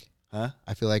 traffic. Huh?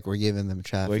 I feel like we're giving them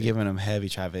traffic. We're giving them heavy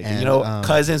traffic. And, you know,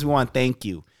 cousins, we want to thank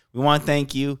you. We want to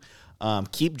thank you.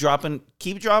 Keep dropping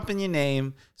your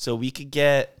name so we could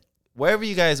get wherever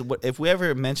you guys. If we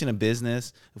ever mention a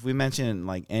business, if we mention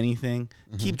like anything,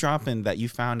 keep dropping that you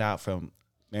found out from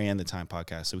Marianne the Time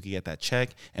podcast, so we could get that check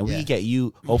and we Yeah. could get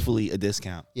you hopefully a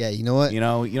discount. Yeah, you know what? You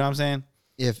know what I'm saying?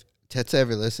 If Tetsa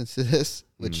ever listens to this,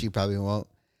 which Mm. she probably won't,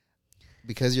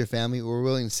 because you're family, we're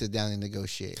willing to sit down and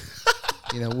negotiate.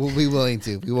 You know, we'll be willing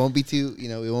to. We won't be too. You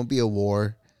know, it won't be a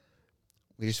war.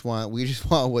 We just want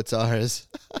what's ours.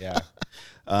 Yeah.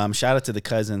 Shout out to the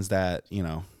cousins that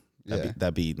Yeah.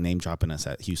 that be name dropping us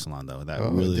at Hugh Salon though. That Oh,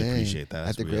 really dang. appreciate that. I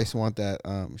That's think real. Grace want that.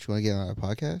 She want to get on our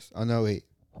podcast. Oh no, wait.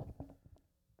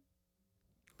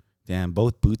 Damn,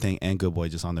 both Bootang and Good Boy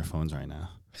just on their phones right now.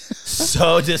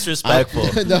 So disrespectful.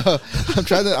 No,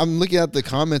 I'm looking at the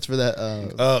comments for that.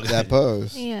 That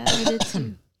post. Yeah, I did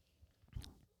too.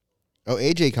 Oh,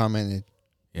 AJ commented.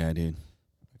 Yeah, dude.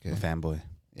 Okay. I'm a fanboy.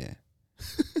 Yeah.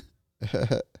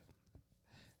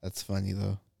 That's funny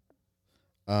though.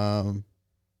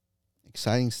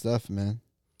 Exciting stuff, man.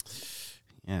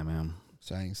 Yeah, man.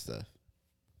 Exciting stuff.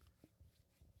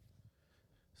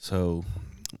 So,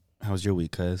 how was your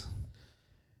week, cuz?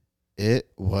 It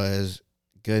was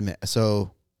good, man.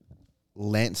 So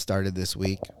Lent started this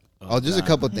week. Oh, just a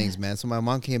couple of things, man. So my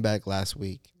mom came back last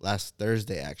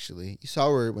Thursday, actually. You saw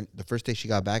her when the first day she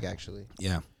got back, actually.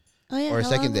 Yeah. Oh yeah, Or a how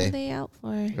second long day. were they out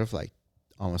for? They were for like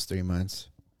almost 3 months.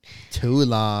 Too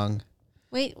long.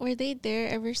 Wait, were they there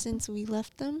ever since we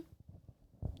left them?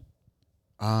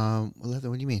 What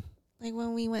do you mean? Like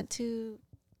when we went to?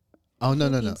 Oh no.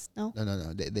 Philippines? No.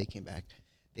 No. They came back.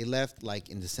 They left like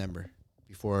in December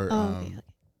before Okay.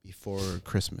 before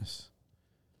Christmas.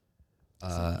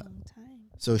 That's a long time.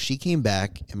 So she came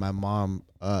back, and my mom,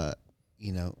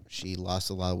 she lost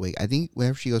a lot of weight. I think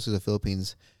whenever she goes to the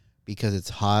Philippines, because it's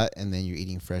hot and then you're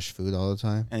eating fresh food all the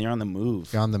time, And you're on the move.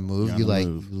 if you're on the move, You're on you the like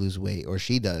move. you lose weight, or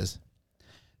she does.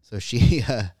 So she,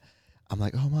 I'm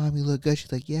like, oh mom, you look good.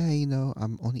 She's like, yeah,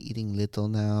 I'm only eating little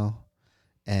now,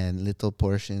 and little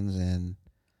portions, and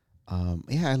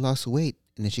yeah, I lost weight.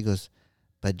 And then she goes,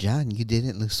 but John, you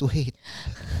didn't lose weight.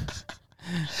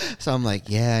 So I'm like,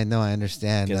 yeah, I know, I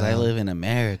understand. Because I live in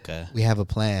America. We have a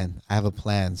plan. I have a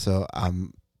plan. So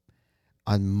on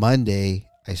Monday,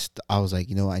 I was like,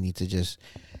 I need to just,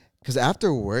 because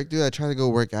after work, dude, I try to go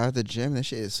work out at the gym. That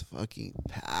shit is fucking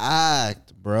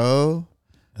packed, bro.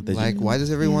 Like, why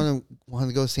does everyone want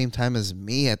to go same time as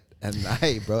me at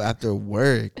night, bro, after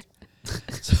work?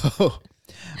 So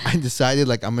I decided,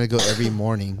 like, I'm going to go every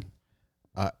morning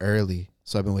early.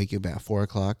 So I've been waking up at 4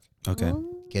 o'clock, Okay.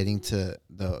 Oh. getting to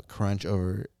the Crunch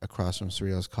over across from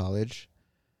Cerritos College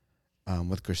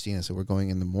with Christina. So we're going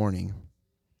in the morning.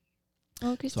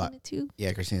 Oh, Christina too.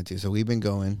 Yeah, Christina too. So we've been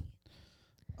going.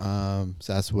 So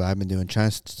that's what I've been doing.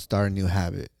 Trying to start a new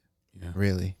habit. Yeah.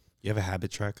 Really? You have a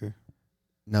habit tracker?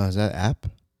 No, is that app?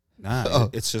 Nah, Oh.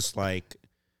 it's just like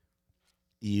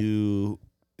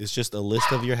it's just a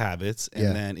list of your habits, and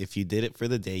Yeah. then if you did it for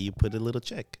the day, you put a little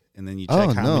check, and then you Oh,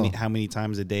 check no. how many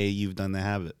times a day you've done the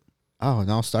habit. Oh,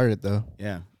 no, I'll start it though.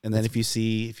 Yeah, and then if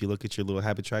you look at your little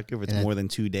habit tracker, if it's And more than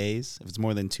 2 days,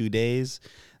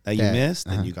 that you Yeah, missed,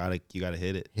 then uh-huh. you gotta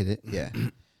hit it. Hit it. Yeah.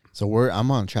 So I'm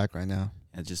on track right now.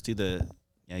 And just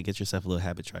get yourself a little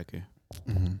habit tracker.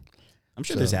 Mm-hmm. I'm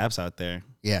sure So- there's apps out there.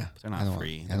 Yeah. But they're not I don't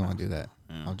free. I don't want to do that.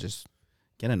 Yeah. I'll just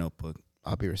Get a notebook.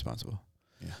 I'll be responsible.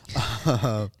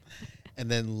 Yeah. And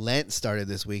then Lent started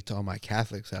this week to all my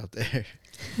Catholics out there.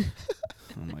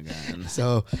 Oh my god.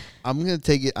 So I'm trying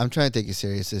to take it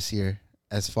serious this year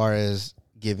as far as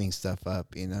giving stuff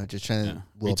up, just trying Yeah. to Are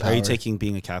willpower. you taking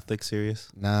being a Catholic serious?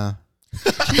 Nah.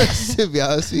 Just to be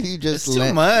honest with you, just It's too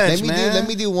let, much, let me man. let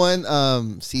me do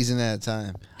one season at a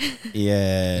time.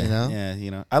 Yeah. You know?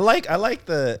 Yeah, I like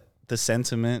the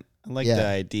sentiment. I like Yeah. the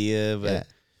idea, but Yeah.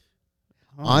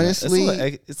 I don't know.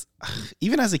 Honestly- it's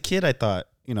even as a kid I thought,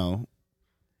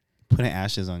 putting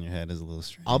ashes on your head is a little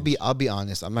strange. I'll be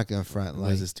honest. I'm not gonna front. What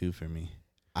Like does this do for me?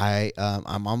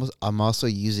 I'm also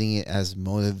using it as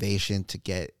motivation to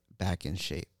get back in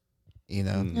shape. Mm.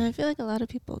 And I feel like a lot of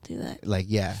people do that. Like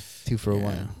 2 for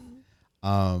Yeah.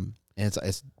 1. And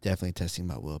it's definitely testing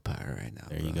my willpower right now.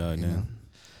 There you bro, go, dude. know?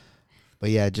 But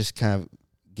yeah, just kind of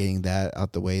getting that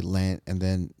out the way, Lent, and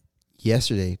then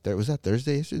yesterday, was that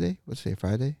Thursday yesterday? What's today,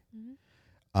 Friday?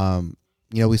 Mhm.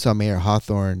 We saw Mayor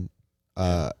Hawthorne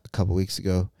a couple weeks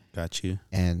ago, Got you.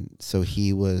 and so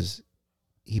he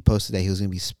posted that he was going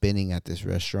to be spinning at this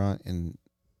restaurant in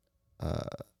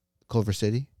Culver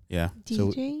City. Yeah.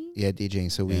 So- DJ? Yeah,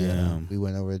 DJing. So Yeah. we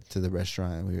went over to the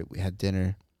restaurant and we had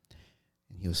dinner,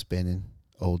 and he was spinning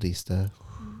oldie stuff.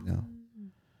 No.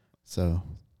 So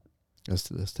it was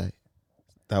tight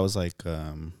That was like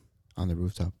on the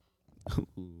rooftop.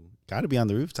 gotta be on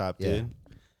the rooftop, Yeah. dude.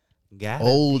 Gotta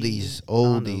Oldies, be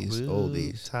on the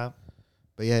oldies. rooftop.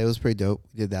 But yeah, it was pretty dope.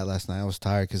 We did that last night. I was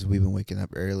tired because we've been waking up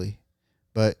early,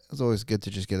 but it's always good to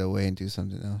just get away and do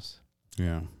something else.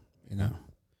 Yeah. You know.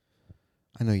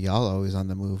 I know y'all always on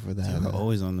the move for that. We're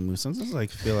always on the move. Sometimes I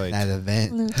feel like that A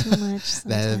event. little too much.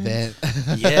 That sometimes.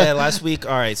 event. yeah, last week.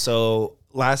 All right, so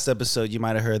last episode you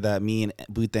might have heard that me and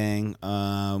Boothang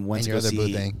went And to your go other see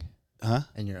boo thing. huh?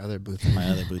 And your other boo My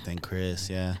other Boothang, Chris.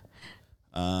 Yeah.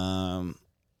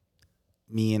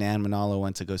 Me and Ann Manalo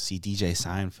went to go see DJ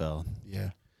Seinfeld,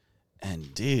 Yeah.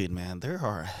 and dude, man, there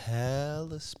are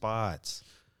hella spots,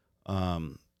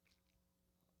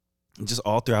 just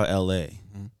all throughout LA,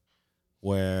 Mhm.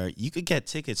 where you could get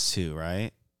tickets to,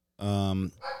 right?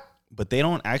 But they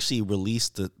don't actually release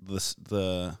the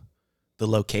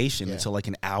location Yeah. until like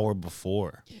an hour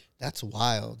before. That's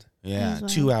wild. Yeah,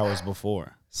 That's 2 wild. hours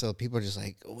before. So people are just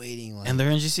like waiting. Like, And they're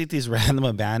just see these random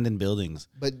abandoned buildings.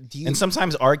 but do you? And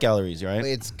sometimes art galleries, right? but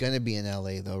it's gonna be in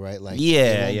LA though, right? Like Yeah,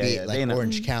 it won't yeah, be yeah. like They know.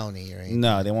 Orange County or anything.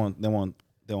 No, they won't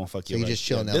fuck So you you right. just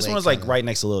chill in This LA one's like kinda. right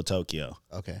next to Little Tokyo.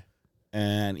 Okay.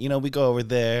 And, we go over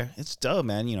there. It's dope,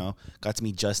 man. Got to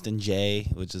meet Justin J,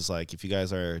 which is like, if you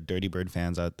guys are Dirty Bird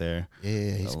fans out there,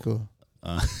 Yeah, he's Oh. cool.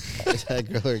 Is that a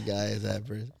girl or guy? Is that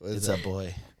person? What is it's that? a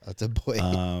boy. Oh, it's a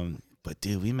boy. But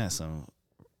dude, we met some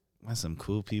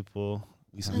cool people.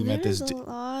 We And met this there's a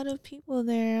lot of people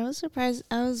there. I was surprised.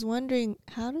 I was wondering,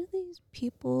 how do these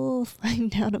people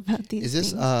find out about these Is this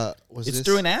things? was It's this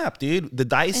through an app, dude. The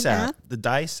Dice An app. app? The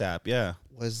Dice app, yeah.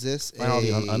 was this Find all the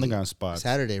a underground spots.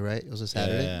 Saturday, right? It was a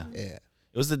Saturday. Yeah. Yeah.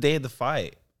 It was the day of the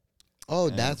fight. Oh,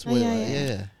 Yeah. that's Oh, what. yeah, it was. yeah.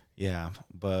 Yeah. Yeah,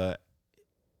 but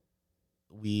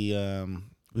we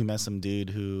met some dude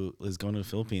who was going to the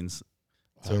Philippines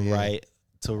to Oh, yeah. write.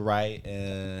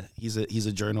 He's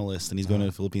a journalist, and he's going to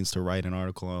the Philippines to write an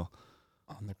article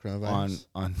On the coronavirus.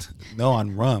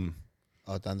 on rum.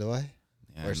 Oh, Tanduay.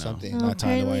 Yeah, Or no, something. No, not Tanduay,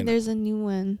 apparently no. there's a new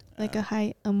one, like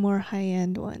a more high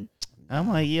end one. I'm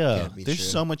like, yo, Can't be there's true.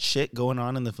 so much shit going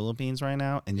on in the Philippines right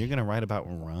now, and you're gonna write about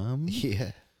rum?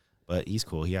 Yeah. But he's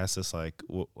cool. He asked us like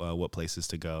what places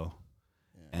to go.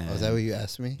 Oh, is that what you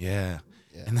asked me? Yeah.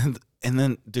 Yeah. And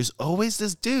then there's always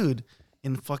this dude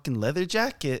in fucking leather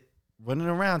jacket running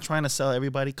around trying to sell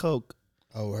everybody Coke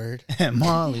Oh, word. and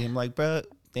Molly. I'm like, bro,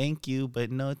 thank you, but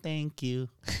no thank you.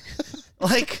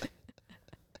 Like,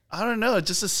 I don't know,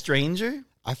 just a stranger.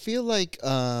 I feel like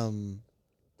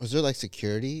Was there like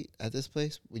security at this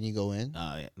place when you go in?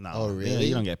 Yeah, no. Oh, really?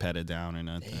 You don't get patted down or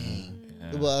nothing. Dang.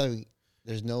 Yeah. Well, I mean,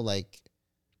 there's no like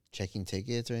checking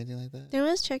tickets or anything like that. There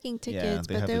was checking tickets,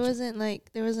 they but have there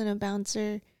the wasn't a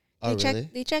bouncer. Oh, They really?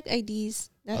 They check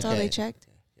IDs. That's all Okay. they checked.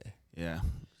 Yeah.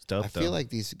 It's dope, I feel like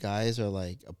these guys are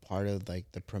like a part of like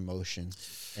the promotion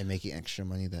and making extra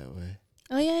money that way.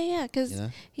 Oh yeah, because You know?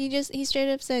 he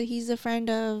straight up said he's a friend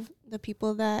of the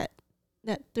people that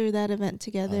threw that event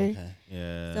together. Okay.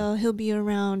 Yeah. So he'll be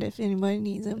around if anybody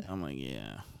needs him. I'm like,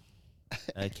 yeah.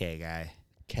 Okay, guy.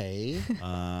 Okay.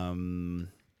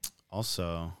 Also,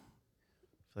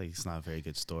 I feel like it's not a very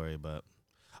good story, but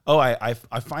I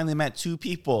finally met 2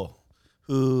 people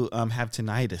who have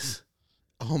tinnitus.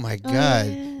 Oh my Oh, God.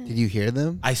 yeah. Did you hear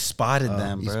them? I spotted Oh,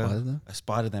 them, you bro. spotted them? I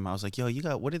spotted them. I was like, yo,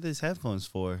 what are these headphones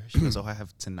for? She goes, oh, I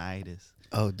have tinnitus.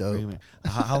 Oh, What do you dope. mean?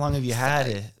 How long have you had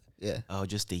it? Yeah. Oh,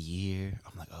 just a year.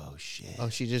 I'm like, oh shit. Oh,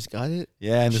 she just got it?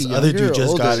 Yeah, and She this other younger dude or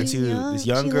just got older? it She's too. young. This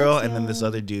young She girl looks and then this young.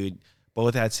 other dude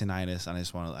both had tinnitus. And I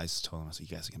just told them, I was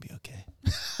like, you guys are gonna be okay.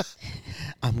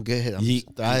 I'm good. I'm Ye-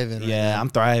 thriving. right Yeah, now. I'm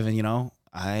thriving. You know,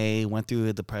 I went through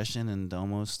a depression and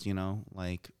almost,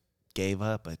 like gave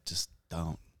up. I just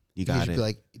don't. You You got should it. be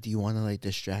like, do you want to like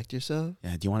distract yourself?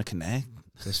 Yeah. Do you want to connect?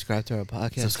 Subscribe to our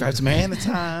podcast. Subscribe to Man of You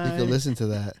Time. can listen to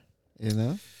that. You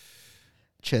know?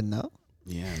 Chinno?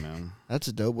 Yeah, man.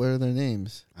 That's dope. What are their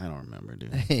names? I don't remember,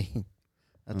 dude. Dang.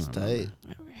 I That's don't tight.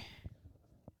 remember.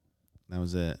 That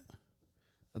was it.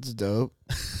 That's dope.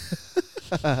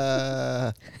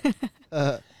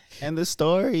 And the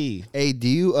story. Hey, do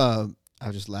you I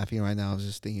was just laughing right now. I was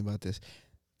just thinking about this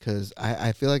because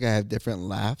I feel like I have different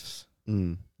laughs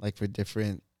like for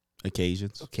different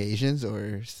Occasions. occasions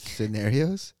or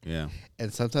scenarios. Yeah.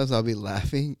 And sometimes I'll be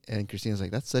laughing and Christina's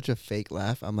like, that's such a fake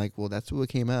laugh. I'm like, well, that's what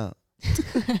came out.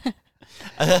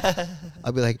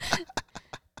 I'll be like,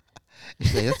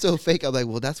 she's like, that's so fake. I'm like,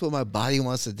 well, that's what my body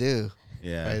wants to do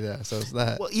Yeah. right now. So it's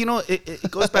not. Well,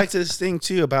 it goes back to this thing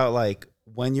too about like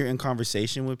when you're in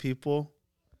conversation with people,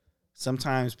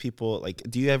 sometimes people like,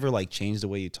 do you ever like change the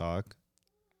way you talk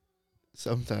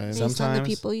Sometimes. Based on the Sometimes.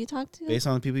 people you talk to. based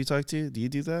on the people you talk to? Do you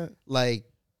do that? Like,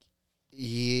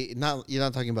 you're not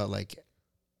talking about like,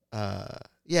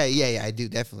 yeah, I do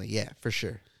definitely. Yeah, for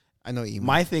sure. I know what you mean.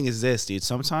 My thing is this, dude.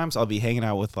 Sometimes I'll be hanging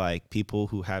out with like people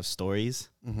who have stories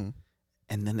Mm-hmm.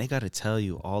 and then they got to tell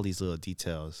you all these little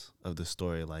details of the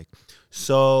story. Like,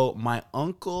 so my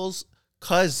uncle's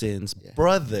cousin's Yeah.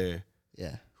 brother,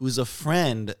 Yeah. who's a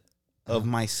friend of Uh-huh.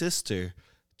 my sister,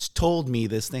 told me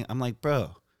this thing. I'm like,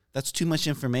 bro, that's too much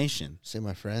information. Say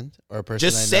my friend or a person.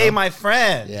 Just I say know. my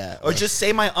friend. Yeah. Or just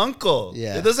say my uncle.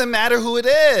 Yeah. It doesn't matter who it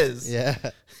is. Yeah.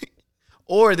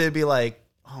 Or they'd be like,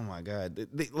 oh my God.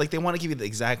 They want to give you the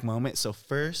exact moment. So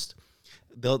first,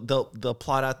 they'll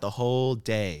plot out the whole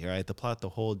day, right? They'll plot the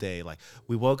whole day. Like,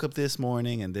 we woke up this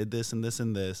morning and did this and this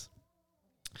and this.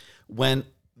 When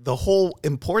the whole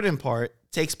important part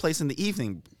takes place in the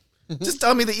evening. Just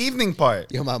tell me the evening part.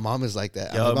 Yo, my mom is like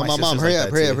that. Yo, I'm like, my mom, sister's hurry like up,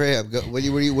 that hurry up, too. hurry up. Go, what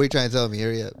are you trying to tell me?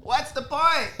 Hurry up. What's the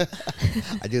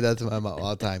point? I do that to my mom all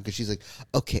the time because she's like,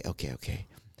 okay.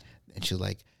 And she's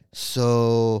like,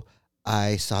 so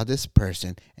I saw this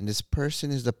person, and this person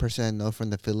is the person I know from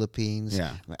the Philippines.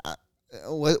 Yeah.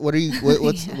 I'm like, what are you?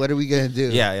 What's Yeah. what are we gonna do?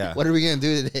 Yeah, yeah. What are we gonna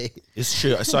do today? It's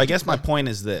true. So I guess my point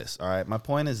is this. All right. My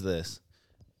point is this.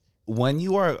 When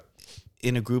you are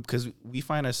in a group, because we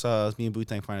find ourselves, me and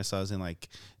Bootang find ourselves in like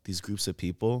these groups of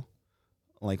people,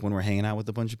 like when we're hanging out with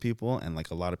a bunch of people and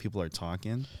like a lot of people are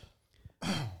talking.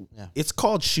 Yeah. It's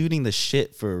called shooting the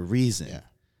shit for a reason.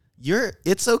 Yeah.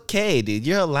 It's okay, dude.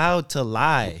 You're allowed to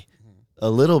lie a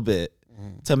little bit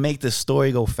to make the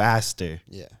story go faster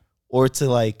Yeah. or to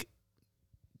like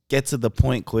get to the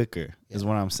point quicker is Yeah.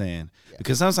 what I'm saying. Yeah.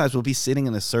 Because sometimes we'll be sitting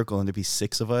in a circle and there'll be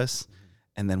 6 of us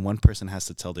and then one person has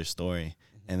to tell their story.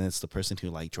 And it's the person who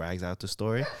like drags out the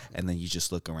story and then you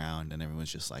just look around and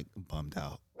everyone's just like bummed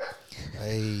out.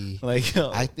 Like,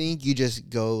 yo, I think you just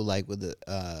go like with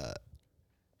the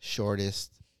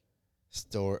shortest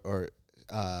story or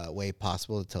way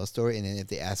possible to tell a story, and then if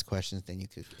they ask questions, then you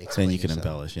could explain. you can yourself.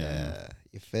 embellish, yeah.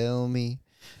 You feel me?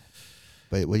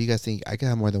 But what do you guys think? I can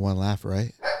have more than one laugh,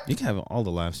 right? you can have all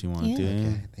the laughs you want, Yeah. dude.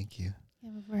 Okay, thank you. You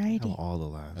have a Have variety. all the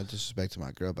No laughs. disrespect to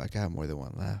my girl, but I can have more than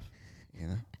one laugh. You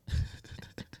know?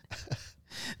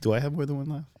 Do I have more than one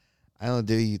laugh? I don't.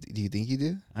 Do you? Do you think you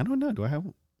do? I don't know. Do I have?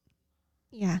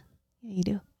 Yeah. Yeah, you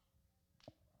do.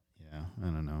 Yeah, I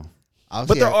don't know. But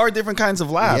Obviously, there are different kinds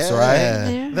of laughs, Yeah. right?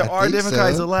 There. There I are think different so.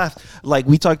 kinds of laughs. Like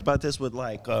we talked about this with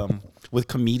like with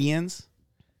comedians.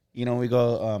 You know, we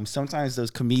go sometimes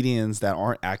those comedians that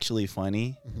aren't actually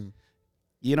funny. Mhm.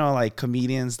 You know, like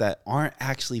comedians that aren't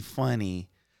actually funny,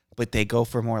 but they go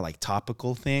for more like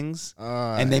topical things,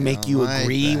 Oh, and they I make don't you like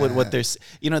agree with what that.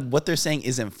 what they're saying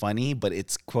isn't funny, but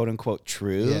it's quote unquote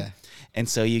true. Yeah. And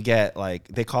so you get like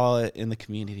they call it in the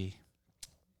community.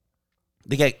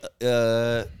 They get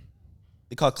they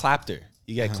call it clapter.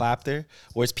 You get clapter,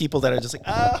 where it's people that are just like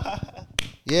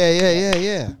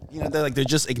Yeah. you know, they're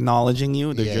just acknowledging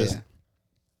you. They're Yeah, just yeah.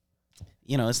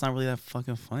 you know, it's not really that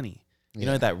fucking funny. You Yeah.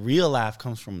 know, that real laugh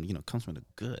comes from the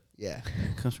good. Yeah.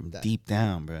 It comes from That- deep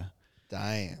down, bro.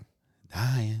 Dying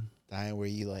where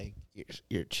you like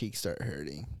your cheeks start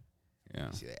hurting. Yeah.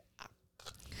 You see that?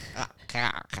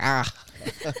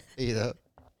 You know,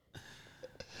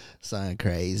 sound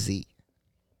crazy.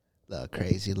 The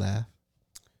crazy laugh.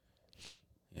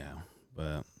 Yeah.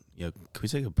 But yo, can we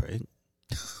take a break?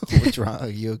 What's wrong? Are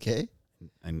you okay?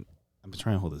 I'm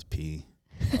trying to hold this pee.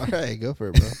 All right, go for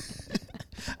it, bro.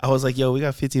 I was like, yo, we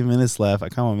got 15 minutes left. I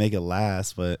kind of want to make it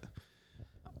last, but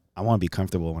I want to be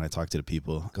comfortable when I talk to the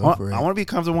people. Go for it. I want to be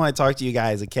comfortable when I talk to you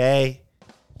guys, okay?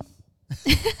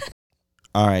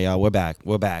 All right, y'all, we're back.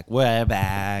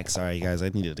 Sorry, guys, I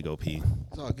needed to go pee.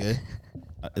 It's all good.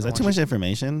 Is that too much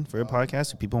information for a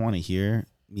podcast? Do people want to hear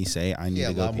me say I need Yeah,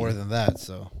 to a go lot pee? more than that.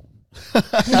 So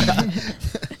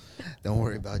don't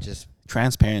worry about just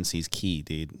Transparency is key,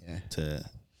 dude, yeah. to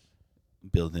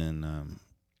building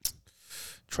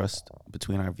trust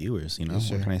between our viewers. You know,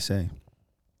 Yes, what sir. can I say?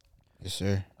 Yes,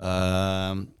 sir.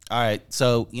 All right.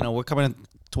 So, we're coming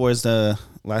towards the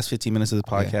last 15 minutes of the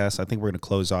Yeah. podcast. I think we're going to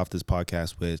close off this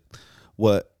podcast with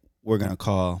what we're going to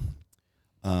call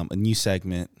a new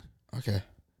segment Okay.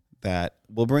 that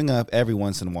we'll bring up every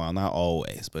once in a while, not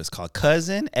always, but it's called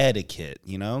cousin etiquette,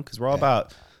 because we're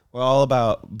all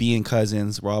about being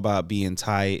cousins. We're all about being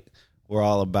tight. We're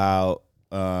all about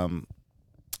we're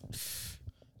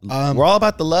all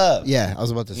about the love. Yeah, I was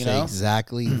about to say know?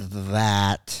 exactly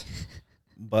that.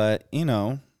 But,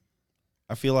 I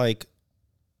feel like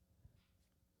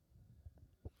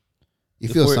You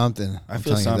If feel we're- something. I I'm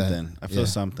feel telling you that. something. I feel Yeah.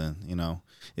 something.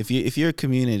 If you're a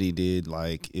community, dude,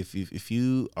 like if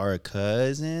you are a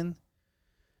cousin,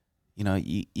 you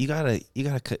gotta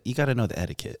know the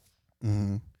etiquette.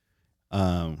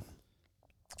 Mm-hmm.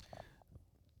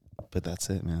 But that's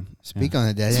it, man. Speak Yeah. on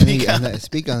it, daddy.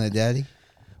 Speak on it, daddy.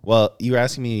 Well, you were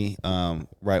asking me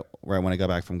right when I got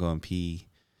back from going pee,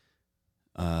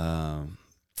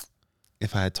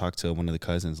 if I had talked to one of the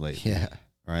cousins lately, Yeah.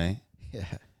 right? Yeah.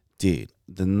 Dude,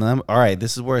 all right,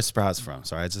 this is where it sprouts from.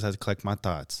 So I just had to collect my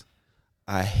thoughts.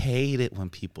 I hate it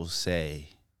when people say,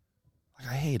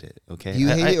 I hate it, okay? You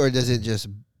hate it, or does it just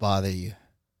bother you?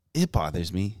 It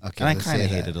bothers me. Okay, And I let's kind of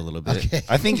say hate that. it a little bit. Okay.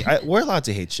 I think we're allowed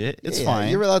to hate shit. It's Yeah,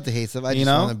 fine. You're allowed to hate stuff. I You just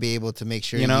know? want to be able to make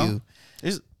sure You know? you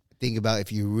There's- think about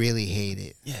if you really hate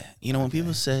it. Yeah. When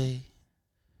people say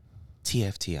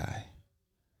TFTI,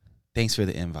 thanks for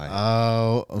the invite.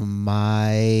 Oh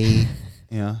my!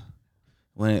 Yeah.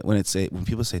 When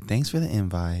people say thanks for the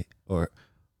invite or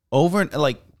over and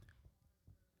like,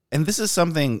 and this is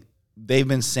something they've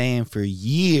been saying for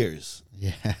years.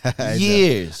 Yeah, I know.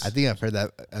 Years. I think I've heard that.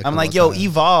 I'm like, yo,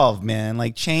 evolve, man.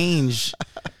 Like change.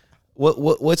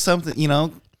 What's something,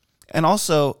 And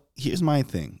also, here's my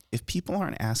thing. If people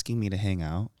aren't asking me to hang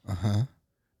out, Uh-huh.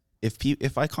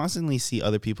 if I constantly see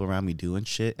other people around me doing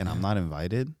shit and I'm not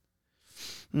invited,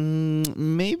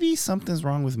 maybe something's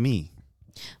wrong with me.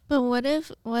 But what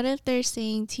if they're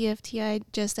saying TFTI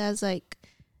just as like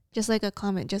a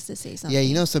comment, just to say something?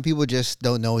 Yeah, some people just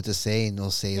don't know what to say, and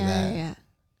they'll say that, Yeah.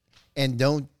 and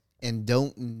don't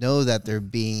know that they're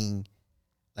being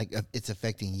like it's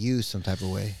affecting you some type of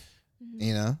way.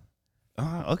 Mhm.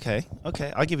 Okay.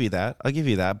 I'll give you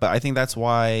that. But I think that's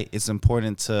why it's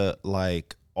important to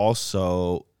like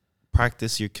also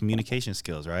practice your communication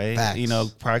skills, right?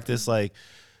 Facts. Practice like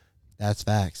That's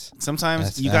facts. sometimes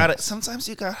That's you facts.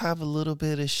 gotta have a little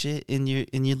bit of shit in your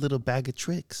little bag of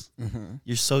tricks, Mm-hmm.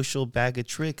 your social bag of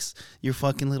tricks, your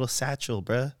fucking little satchel,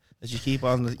 bruh, that you keep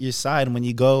on your side when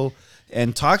you go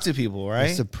and talk to people,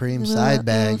 right? Supreme Little- side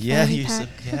bag. little- Yeah, fanny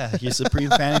pack. your supreme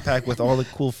fanny pack with all the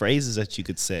cool phrases that you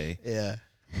could say. Yeah.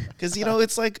 Because,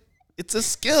 it's like, it's a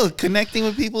skill. Connecting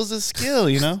with people is a skill, I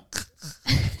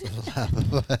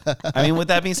mean, with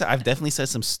that being said, I've definitely said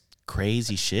some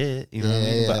crazy shit, what I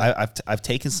mean? Yeah. But I've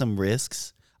taken some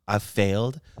risks. I've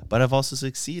failed, but I've also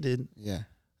succeeded. Yeah.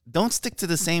 Don't stick to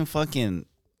the same fucking...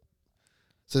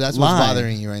 So that's Line. what's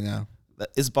bothering you right now.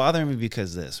 It's bothering me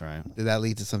because this, right? Did that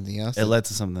lead to something else? It led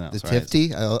to something else, the right?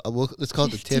 TFT? Let's call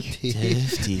it the TFT.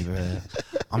 TFT, bro.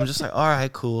 I'm just like, all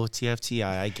right, cool. TFTI,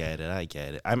 I get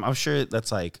it. I'm sure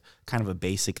that's like kind of a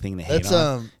basic thing to hate Let's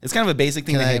on. It's kind of a basic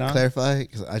thing Can to hate I on. clarify?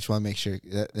 Because I just want to make sure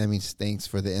that means thanks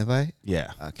for the invite.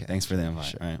 Yeah. Okay. Thanks for the invite.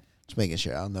 Sure. Right. Just making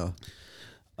sure. I don't know.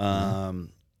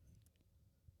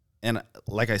 And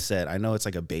like I said, I know it's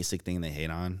like a basic thing they hate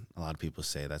on. A lot of people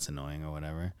say that's annoying or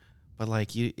whatever. But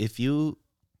like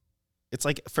it's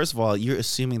like, first of all, you're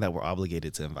assuming that we're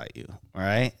obligated to invite you. All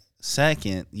right.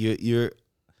 Second, you're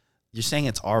saying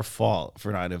it's our fault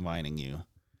for not inviting you.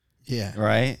 Yeah.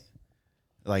 Right.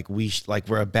 Like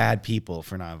we're a bad people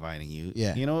for not inviting you.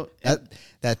 Yeah. You know that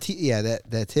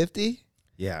Tifty.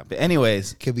 Yeah. But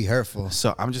anyways, Could be hurtful.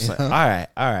 so I'm just like, know? all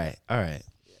right.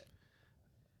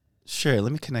 Sure,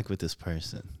 let me connect with this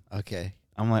person. Okay.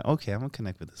 I'm like, okay, I'm gonna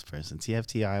connect with this person.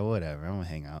 TFTI, whatever. I'm gonna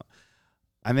hang out.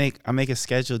 I make a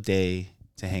scheduled day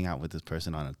to hang out with this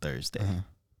person on a Thursday.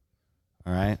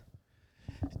 All right.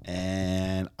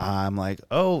 And I'm like,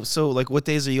 oh, so like what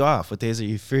days are you off? What days are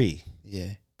you free?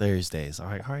 Yeah. Thursdays. All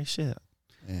right, shit.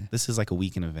 Yeah. This is like a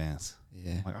week in advance.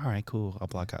 Yeah. I'm like, all right, cool. I'll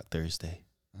block out Thursday.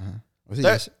 Was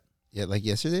it yeah, like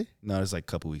yesterday? No, it was like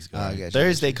a couple weeks ago. Oh, right? gotcha,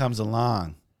 Thursday comes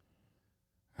along.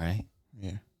 Right?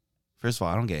 Yeah. First of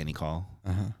all, I don't get any call.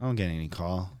 Uh-huh. I don't get any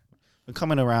call. We're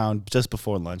coming around just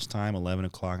before lunchtime, 11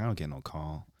 o'clock. I don't get no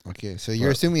call. Okay, so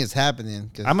you're assuming it's happening.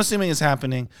 I'm assuming it's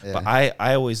happening, Yeah. but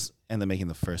I always end up making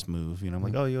the first move. You know, I'm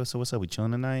like, oh, yo, so what's up? We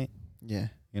chilling tonight? Yeah.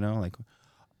 You know, like,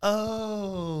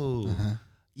 oh,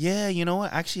 yeah. You know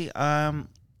what? Actually, I'm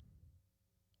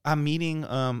meeting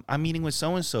with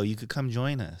so and so. You could come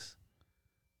join us.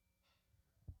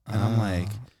 And I'm like,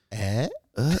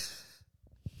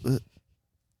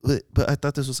 but I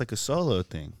thought this was like a solo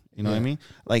thing. You know what I mean?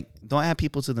 Like, don't add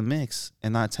people to the mix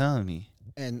and not telling me.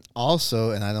 And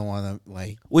also, and I don't want to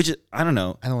like, Which is, I don't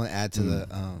know. I don't want to add to the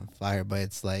fire, but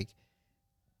it's like,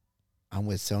 I'm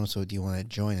with so and so. Do you want to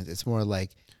join us? It's more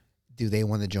like, do they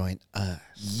want to join us?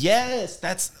 Yes,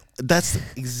 that's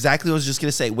exactly what I was just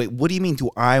gonna say. Wait, what do you mean? Do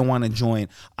I want to join?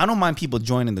 I don't mind people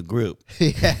joining the group.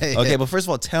 Yeah. Okay, but first of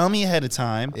all, tell me ahead of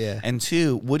time. Yeah. And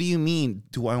two, what do you mean?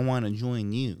 Do I want to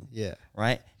join you? Yeah.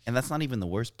 Right. And that's not even the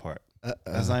worst part.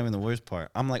 That's not even the worst part.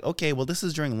 I'm like, okay, well, this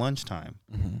is during lunchtime.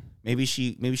 Maybe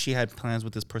she had plans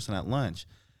with this person at lunch,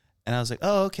 and I was like,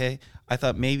 oh, okay. I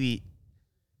thought maybe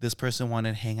this person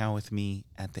wanted to hang out with me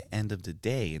at the end of the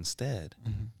day instead.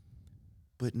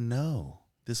 But no,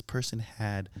 this person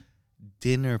had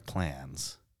dinner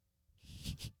plans.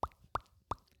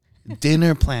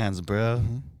 Dinner plans, bro.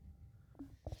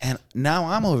 And now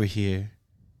I'm over here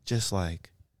just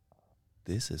like,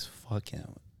 this is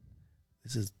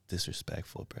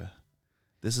disrespectful, bro.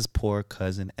 This is poor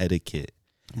cousin etiquette.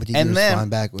 What did you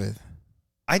respond back with?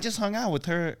 I just hung out with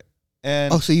her.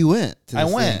 And Oh, so you went to I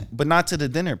this went, thing. but not to the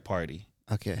dinner party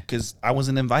Okay. because I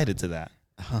wasn't invited to that.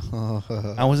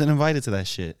 I wasn't invited to that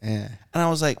shit. Yeah. And I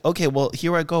was like, okay, well,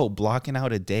 here I go, blocking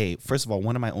out a day. First of all,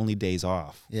 one of my only days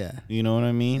off. Yeah. You know what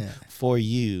I mean? Yeah. For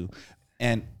you.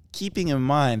 And keeping in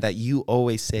mind that you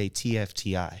always say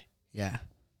TFTI. Yeah.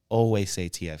 Always say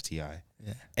TFTI.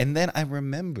 Yeah. And then I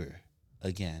remember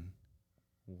again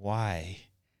why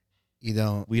You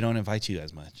don't we don't invite you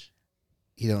as much.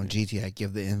 GTI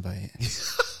give the invite.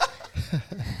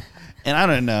 And I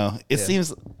don't know. It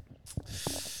seems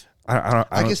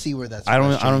I can see where that's. I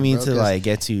don't frustrating, mean bro, to 'cause like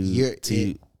get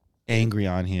too angry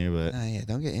on here, but Nah, yeah,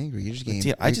 don't get angry. You're just getting.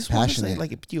 dude, I just want to say, passionate.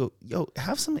 like, yo,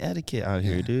 have some etiquette out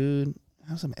here, dude.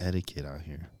 Have some etiquette out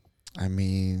here. I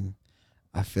mean,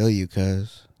 I feel you,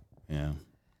 cuz Yeah.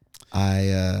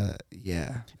 yeah.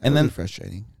 And That'd then- be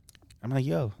frustrating. I'm like,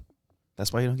 yo,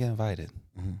 that's why you don't get invited.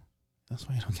 Mhm. That's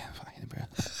why you don't get invited, bro.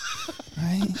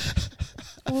 Right?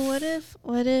 Well,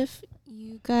 what if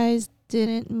you guys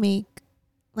didn't make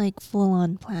like full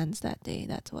on plans that day?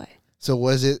 That's why. So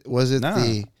was it No,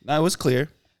 it was clear.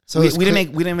 So we, it's we clear-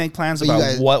 didn't make plans but you about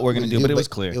guys- what we're gonna do, but it was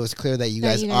clear. It was clear that you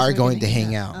That guys you are were going to gonna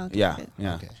hang out. Okay, Yeah, good.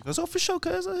 yeah. Okay. Goes, oh, for sure,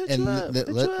 cuz I'll hit And you up. hit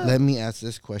you up. let me ask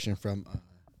this question from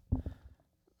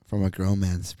a grown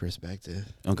man's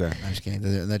perspective. Okay. I'm just kidding.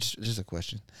 That's just a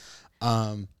question.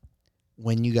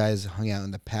 When you guys hung out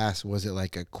in the past, was it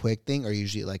like a quick thing, or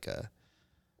usually like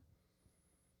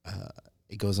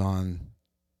it goes on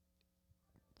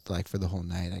like for the whole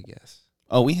night? I guess.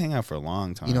 Oh, we hang out for a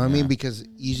long time. You know what I yeah. mean? Because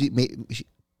usually,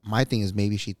 my thing is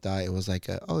maybe she thought it was like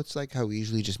it's like how we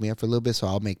usually just meet up for a little bit, so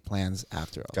I'll make plans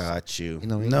after. Also. Got you. You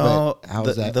know what I mean? No, But how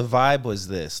was that? the vibe was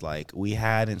this: like we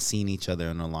hadn't seen each other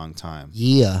in a long time,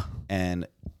 Yeah. and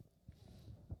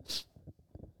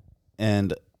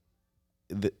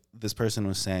this person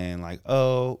was saying like,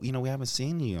 "Oh, you know, we haven't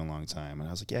seen you in a long time," and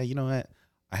I was like, "Yeah, you know what?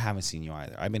 I haven't seen you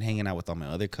either. I've been hanging out with all my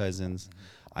other cousins.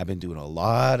 I've been doing a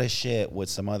lot of shit with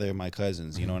some other of my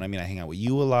cousins. You know what I mean? I hang out with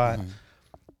you a lot."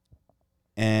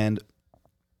 And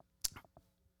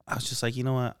I was just like, you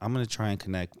know what? I'm going to try and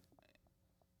connect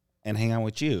and hang out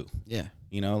with you. Yeah.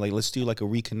 You know, like let's do like a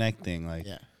reconnect thing. Like,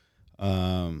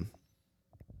 and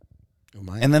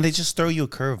then they just throw you a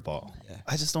curveball. Yeah.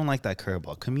 I just don't like that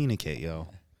curveball. Communicate, yo.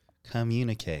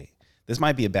 Communicate. This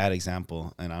might be a bad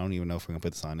example, and I don't even know if we're gonna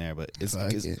put this on there, but it's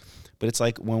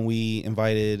like when we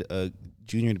invited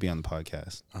Junior to be on the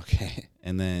podcast. Okay.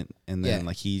 And then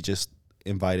like he just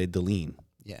invited Deline.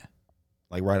 Yeah.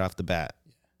 Like right off the bat.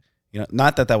 You know,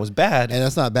 not that was bad. And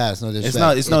that's not bad. It's no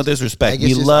disrespect. It's no disrespect.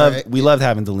 Like, We loved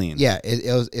having Deline. Yeah,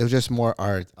 it was just more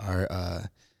our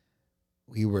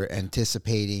we were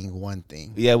anticipating one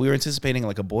thing. Yeah, we were anticipating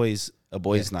like a boys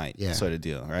night sort of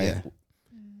deal, right? Yeah.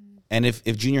 And if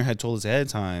Junior had told us ahead of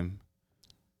time,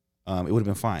 it would have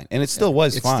been fine. And it still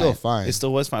was fine. It's still fine. It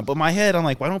still was fine. But in my head, I'm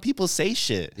like, why don't people say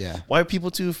shit? Yeah. Why are people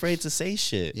too afraid to say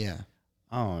shit? Yeah.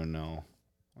 I don't know,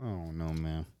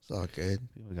 man. It's all good.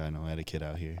 People got no etiquette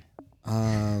out here.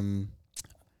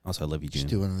 Also, I love you, Junior. Just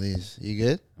do one of these. You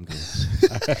good? I'm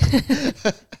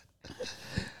good.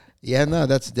 Yeah, no,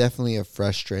 that's definitely a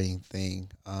frustrating thing.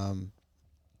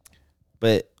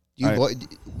 But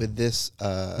with this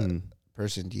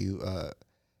person, do you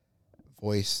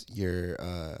voice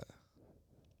your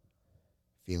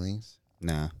feelings?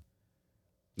 Nah,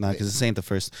 because this ain't the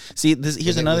first. See,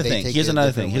 here's another thing.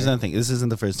 This isn't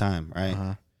the first time, right?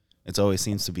 Uh-huh. It always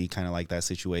seems to be kind of like that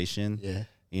situation. Yeah.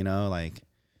 You know, like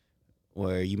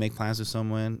where you make plans with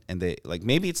someone and they like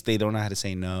maybe it's they don't know how to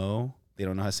say no. They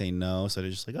don't know how to say no, so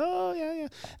they're just like, oh yeah.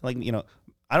 Like, you know,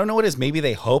 I don't know what it is. Maybe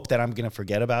they hope that I'm gonna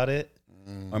forget about it,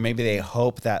 or maybe they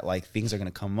hope that like things are gonna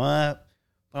come up.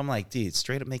 But I'm like, dude,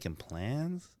 straight up making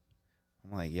plans.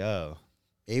 I'm like, yo,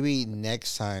 maybe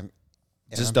next time,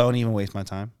 just don't even waste my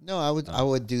time. No, I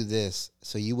would do this.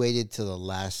 So you waited till the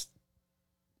last.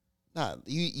 Not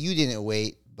you didn't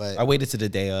wait, but I waited to the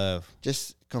day of.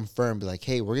 Just confirm, be like,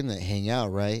 hey, we're gonna hang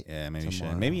out, right? Yeah, maybe you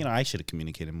should. Maybe I should have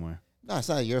communicated more. No, it's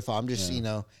not your fault. I'm just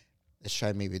let's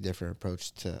try maybe a different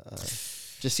approach to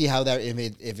just see how that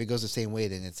if it goes the same way,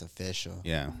 then it's official.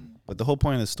 Yeah, but the whole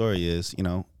point of the story is, you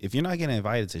know, if you're not getting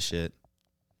invited to shit,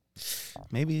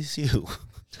 maybe it's you.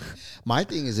 My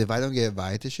thing is, if I don't get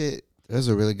invited to shit, there's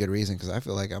a really good reason because I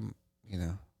feel like I'm,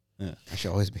 I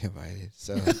should always be invited.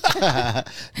 So,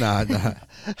 no,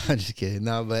 I'm just kidding.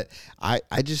 No, but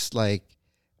I just like,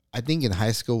 I think in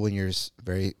high school when you're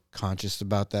very conscious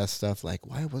about that stuff, like,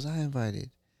 why was I invited?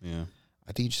 Yeah.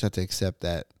 I think you just have to accept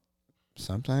that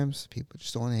sometimes people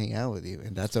just don't want to hang out with you,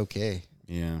 and that's okay.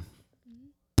 Yeah.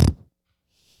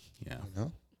 Yeah. You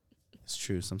know? It's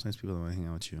true. Sometimes people don't want to hang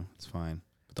out with you. It's fine.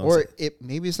 Or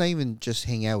maybe it's not even just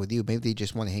hang out with you. Maybe they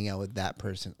just want to hang out with that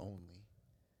person only,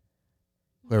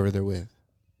 whoever they're with.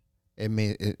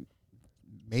 Maybe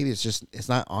it's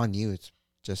not on you. It's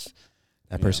just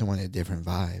that person wanted a different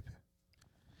vibe.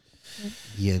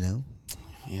 You know?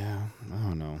 Yeah, I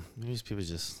don't know. Maybe these people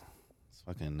it's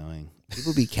fucking annoying.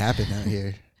 People be capping out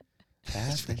here.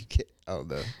 Capping? Oh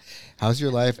no. How's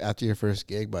your life after your first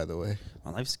gig, by the way?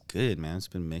 My life's good, man. It's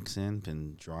been mixing,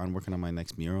 been drawing, working on my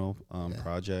next mural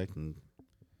project, and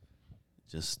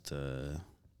just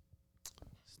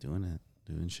doing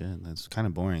shit. That's kind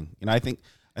of boring. You know, I think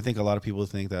a lot of people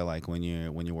think that like when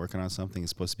you're working on something,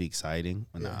 it's supposed to be exciting.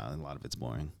 But nah, a lot of it's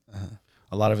boring. Uh-huh.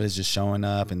 A lot of it is just showing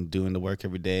up and doing the work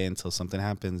every day until something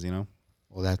happens. You know.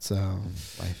 Well, that's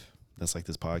life. That's like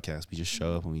this podcast. We just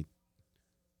show up and we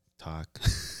talk.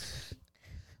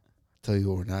 Tell you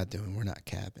what we're not doing. We're not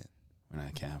capping. We're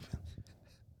not capping.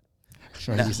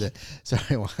 Sorry, you said.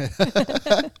 Sorry.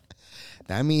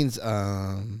 That means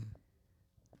I'm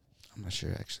not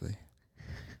sure actually.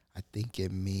 I think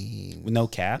it means no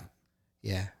cap.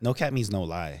 Yeah. No cap means no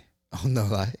lie. Oh, no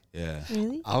lie. Yeah.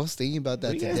 Really? I was thinking about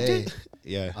that today.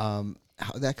 Yeah. How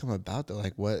did that come about though?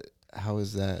 Like what? How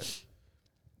is that?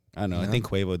 I don't know. I think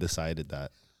Quavo decided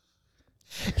that.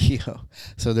 Yo,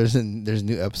 so there's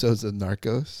new episodes of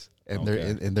Narcos, and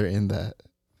they're in that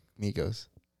Migos.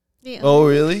 Yeah. Oh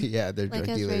really? Yeah, they're like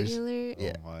drug dealers. Regular?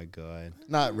 Yeah. Oh my god.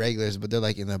 Not regulars, but they're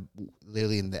like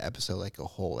literally in the episode, like a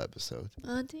whole episode.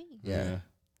 Oh dang. Yeah.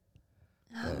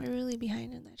 We're really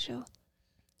behind on that show.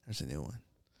 There's a new one.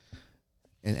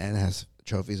 And Anna has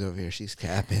trophies over here. She's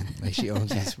capping. Like she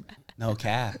owns these No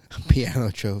cap. piano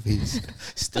trophies.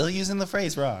 Still using the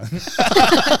phrase wrong.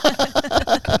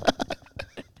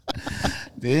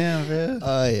 Damn, bro.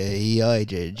 Oh yeah,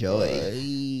 joy.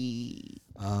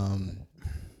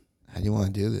 How do you want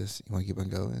to do this? You want to keep on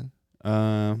going?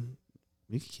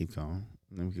 We could keep going.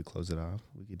 And then we could close it off.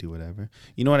 We could do whatever.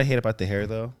 You know what I hate about the hair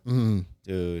though?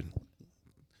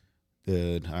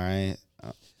 Dude, all right.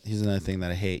 Here's another thing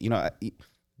that I hate. You know,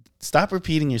 stop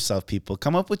repeating yourself, people.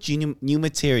 Come up with new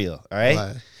material, all right?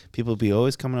 Why? People be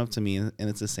always coming up to me, and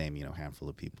it's the same, handful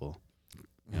of people.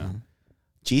 You know?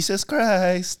 Jesus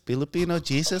Christ, Filipino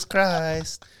Jesus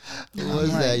Christ. Who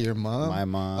was that? Your mom? My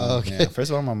mom. Oh, okay. Yeah.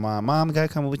 First of all, my mom gotta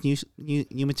come up with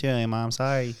new material. Mom,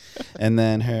 sorry. And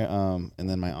then and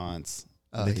then my aunts.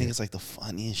 Oh, They yeah. think it's like the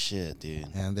funniest shit, dude.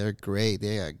 And they're great.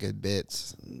 They got good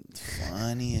bits.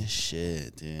 Funniest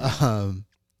shit, dude. You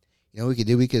know what we could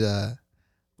do? We could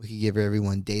give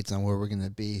everyone dates on where we're gonna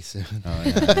be soon. Oh,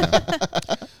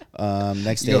 yeah.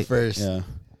 Next You go date. first. Yeah.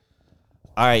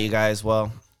 All right, you guys.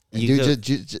 Well, And you do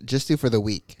go- just do for the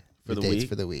week. For the dates week?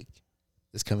 for the week.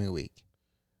 This coming week.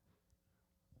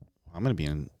 I'm gonna be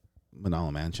in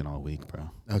Manala Mansion all week, bro.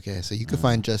 Okay, so you can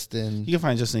find Justin. You can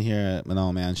find Justin here at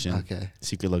Manala Mansion, Okay.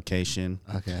 secret location.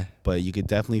 Okay. But you could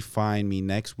definitely find me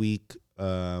next week.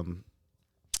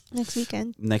 Next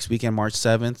weekend. Next weekend, March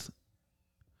 7th.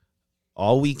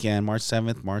 All weekend, March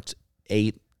 7th, March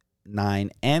 8th,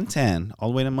 9, and 10, all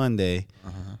the way to Monday.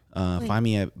 Uh-huh. Wait. Find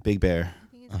me at Big Bear. I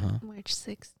think it's Uh-huh. March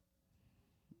 6th.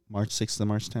 March 6th to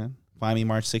March 10th. Find me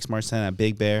March 6th, March 10th at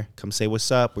Big Bear. Come say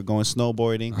what's up. We're going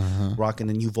snowboarding. Uh-huh. Rocking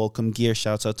the new Volcom gear.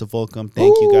 Shouts out to Volcom.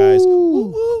 Thank you guys. Woo,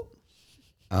 woo.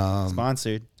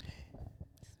 Sponsored.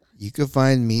 You can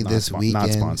find me this weekend. Not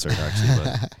sponsored, actually.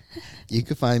 But You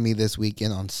can find me this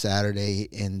weekend on Saturday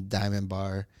in Diamond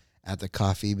Bar at the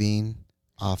Coffee Bean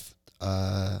off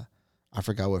I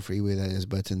forgot what freeway that is,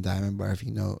 but it's in Diamond Bar.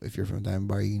 If you're from Diamond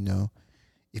Bar, you know.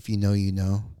 If you know, you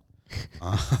know.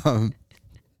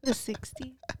 The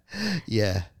 60.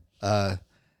 Yeah.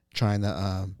 Trying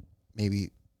to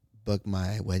maybe book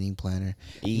my wedding planner.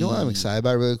 You know what I'm excited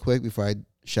about really quick before I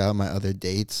shout out my other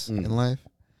dates in life?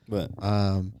 But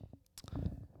I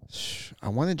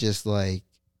want to just like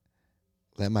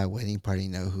let my wedding party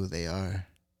know who they are.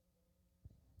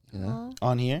 You know? Oh.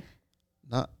 on here?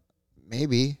 Not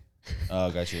maybe.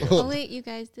 Oh, got you. Oh, wait, you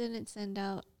guys didn't send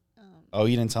out. Oh,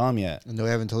 you didn't tell him yet. No, I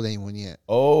haven't told anyone yet.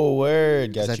 Oh,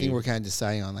 word. 'Cause Got I think you. we're kind of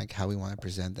deciding on like how we want to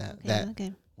present that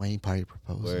Okay. wedding party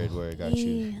proposal. Word. Got you.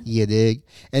 Yeah. Yeah, dig.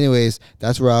 Anyways,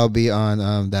 that's where I'll be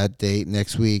on that date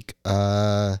next week.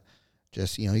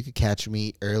 Just you could catch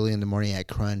me early in the morning at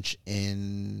Crunch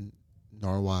in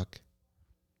Norwalk.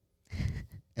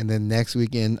 And then next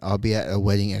weekend I'll be at a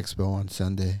wedding expo on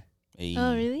Sunday. Hey.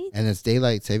 Oh, really? And it's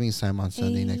daylight savings time on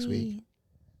Sunday next week. Hey.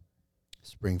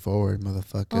 Spring forward,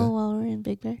 motherfucker. Oh, while we're in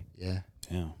Big Bear. Yeah.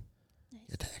 Damn.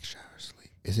 Get the extra hour sleep.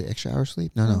 Is it extra hour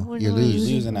sleep? No, we're you not lose.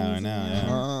 Lose an hour now, yeah.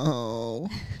 Oh.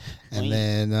 And Wait.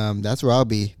 then that's where I'll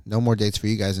be. No more dates for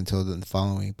you guys until the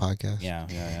following podcast.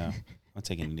 Yeah. I'm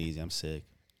taking it easy. I'm sick.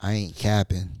 I ain't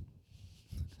capping.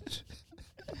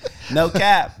 No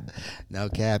cap. No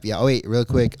cap. Yeah. Oh wait, real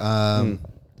quick.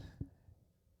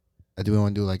 Do we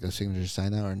want to do like a signature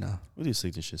sign out or no? We'll do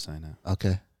signature sign out.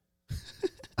 Okay.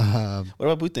 What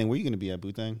about Boot Thing? Where are you going to be at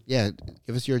Boot Thing? Yeah.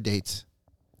 Give us your dates.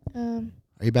 Um,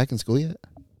 Are you back in school yet?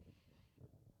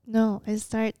 no, I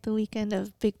start the weekend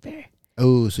of Big Bear.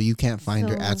 Oh, so you can't find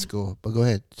her So- at school. But go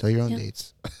ahead. Tell your own Yep.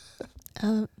 dates.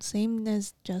 Same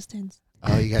as Justin's.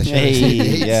 Oh, you guys share the same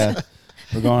dates. Yeah.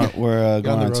 We're going on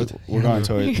the road. we're going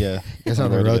toward yeah. You guys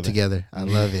on the road together. I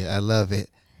love it. I love it.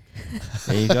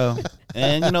 There you go.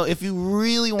 And if you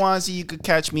really want to, you could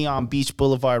catch me on Beach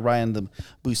Boulevard riding the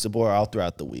Booster Board all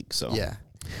throughout the week. So Yeah.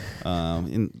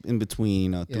 in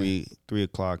between Yeah. 3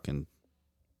 o'clock and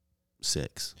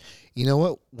 6. You know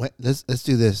what? Let's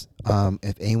do this.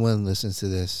 If anyone listens to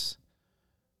this,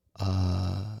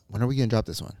 when are we gonna drop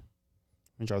this one?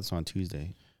 I'm gonna drop this on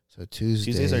Tuesday. So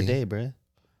Tuesday. Tuesday's our day, bruh.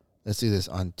 Let's do this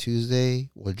on Tuesday.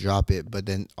 We'll drop it. But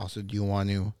then also, do you want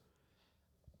to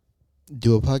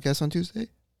do a podcast on Tuesday?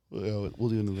 We'll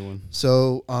do another one.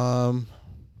 So,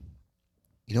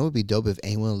 it would be dope if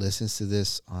anyone listens to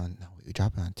this on. No, we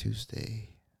drop it on Tuesday.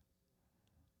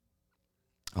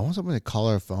 I want someone to call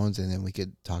our phones and then we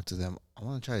could talk to them. I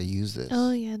want to try to use this.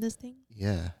 Oh, yeah, this thing.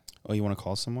 Yeah. Oh, you want to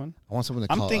call someone? I want someone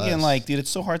to I'm call thinking us. like, dude, it's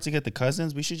so hard to get the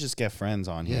cousins. We should just get friends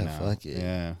on here Yeah, now. fuck it.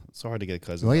 Yeah, it's so hard to get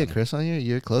cousins. You want to on get Chris on here?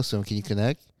 You're close to him. Can you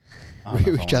connect? I don't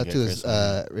know if I Reach wanna out get to his. Chris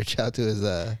on here. Reach out to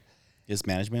his. His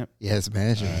management. Yeah, his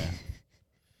manager. Alright.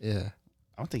 Yeah.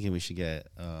 I'm thinking we should get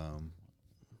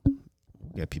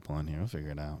people on here. We'll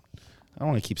figure it out. I don't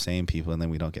want to keep saying people and then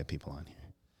we don't get people on here.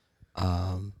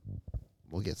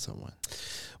 We'll get someone.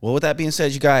 Well, with that being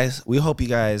said, you guys, we hope you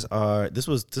guys are. This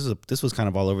was kind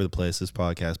of all over the place, this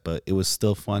podcast, but it was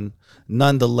still fun.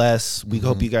 Nonetheless, we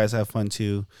hope you guys have fun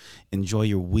too. Enjoy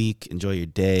your week, enjoy your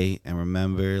day, and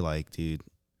remember, like, dude,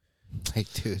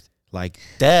 like,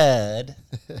 Dad,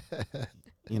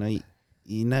 you're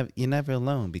never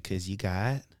alone because you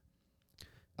got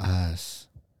Us.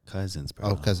 cousins, bro.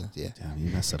 Oh, cousins. Yeah. Damn, you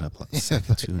messed it up like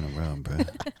second 2 in a row, bro.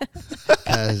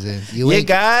 Cousins. You ain't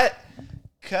got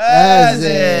cousins.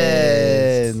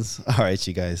 friends. All right,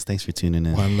 you guys. Thanks for tuning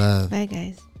in. One love. Bye,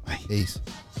 guys. Peace.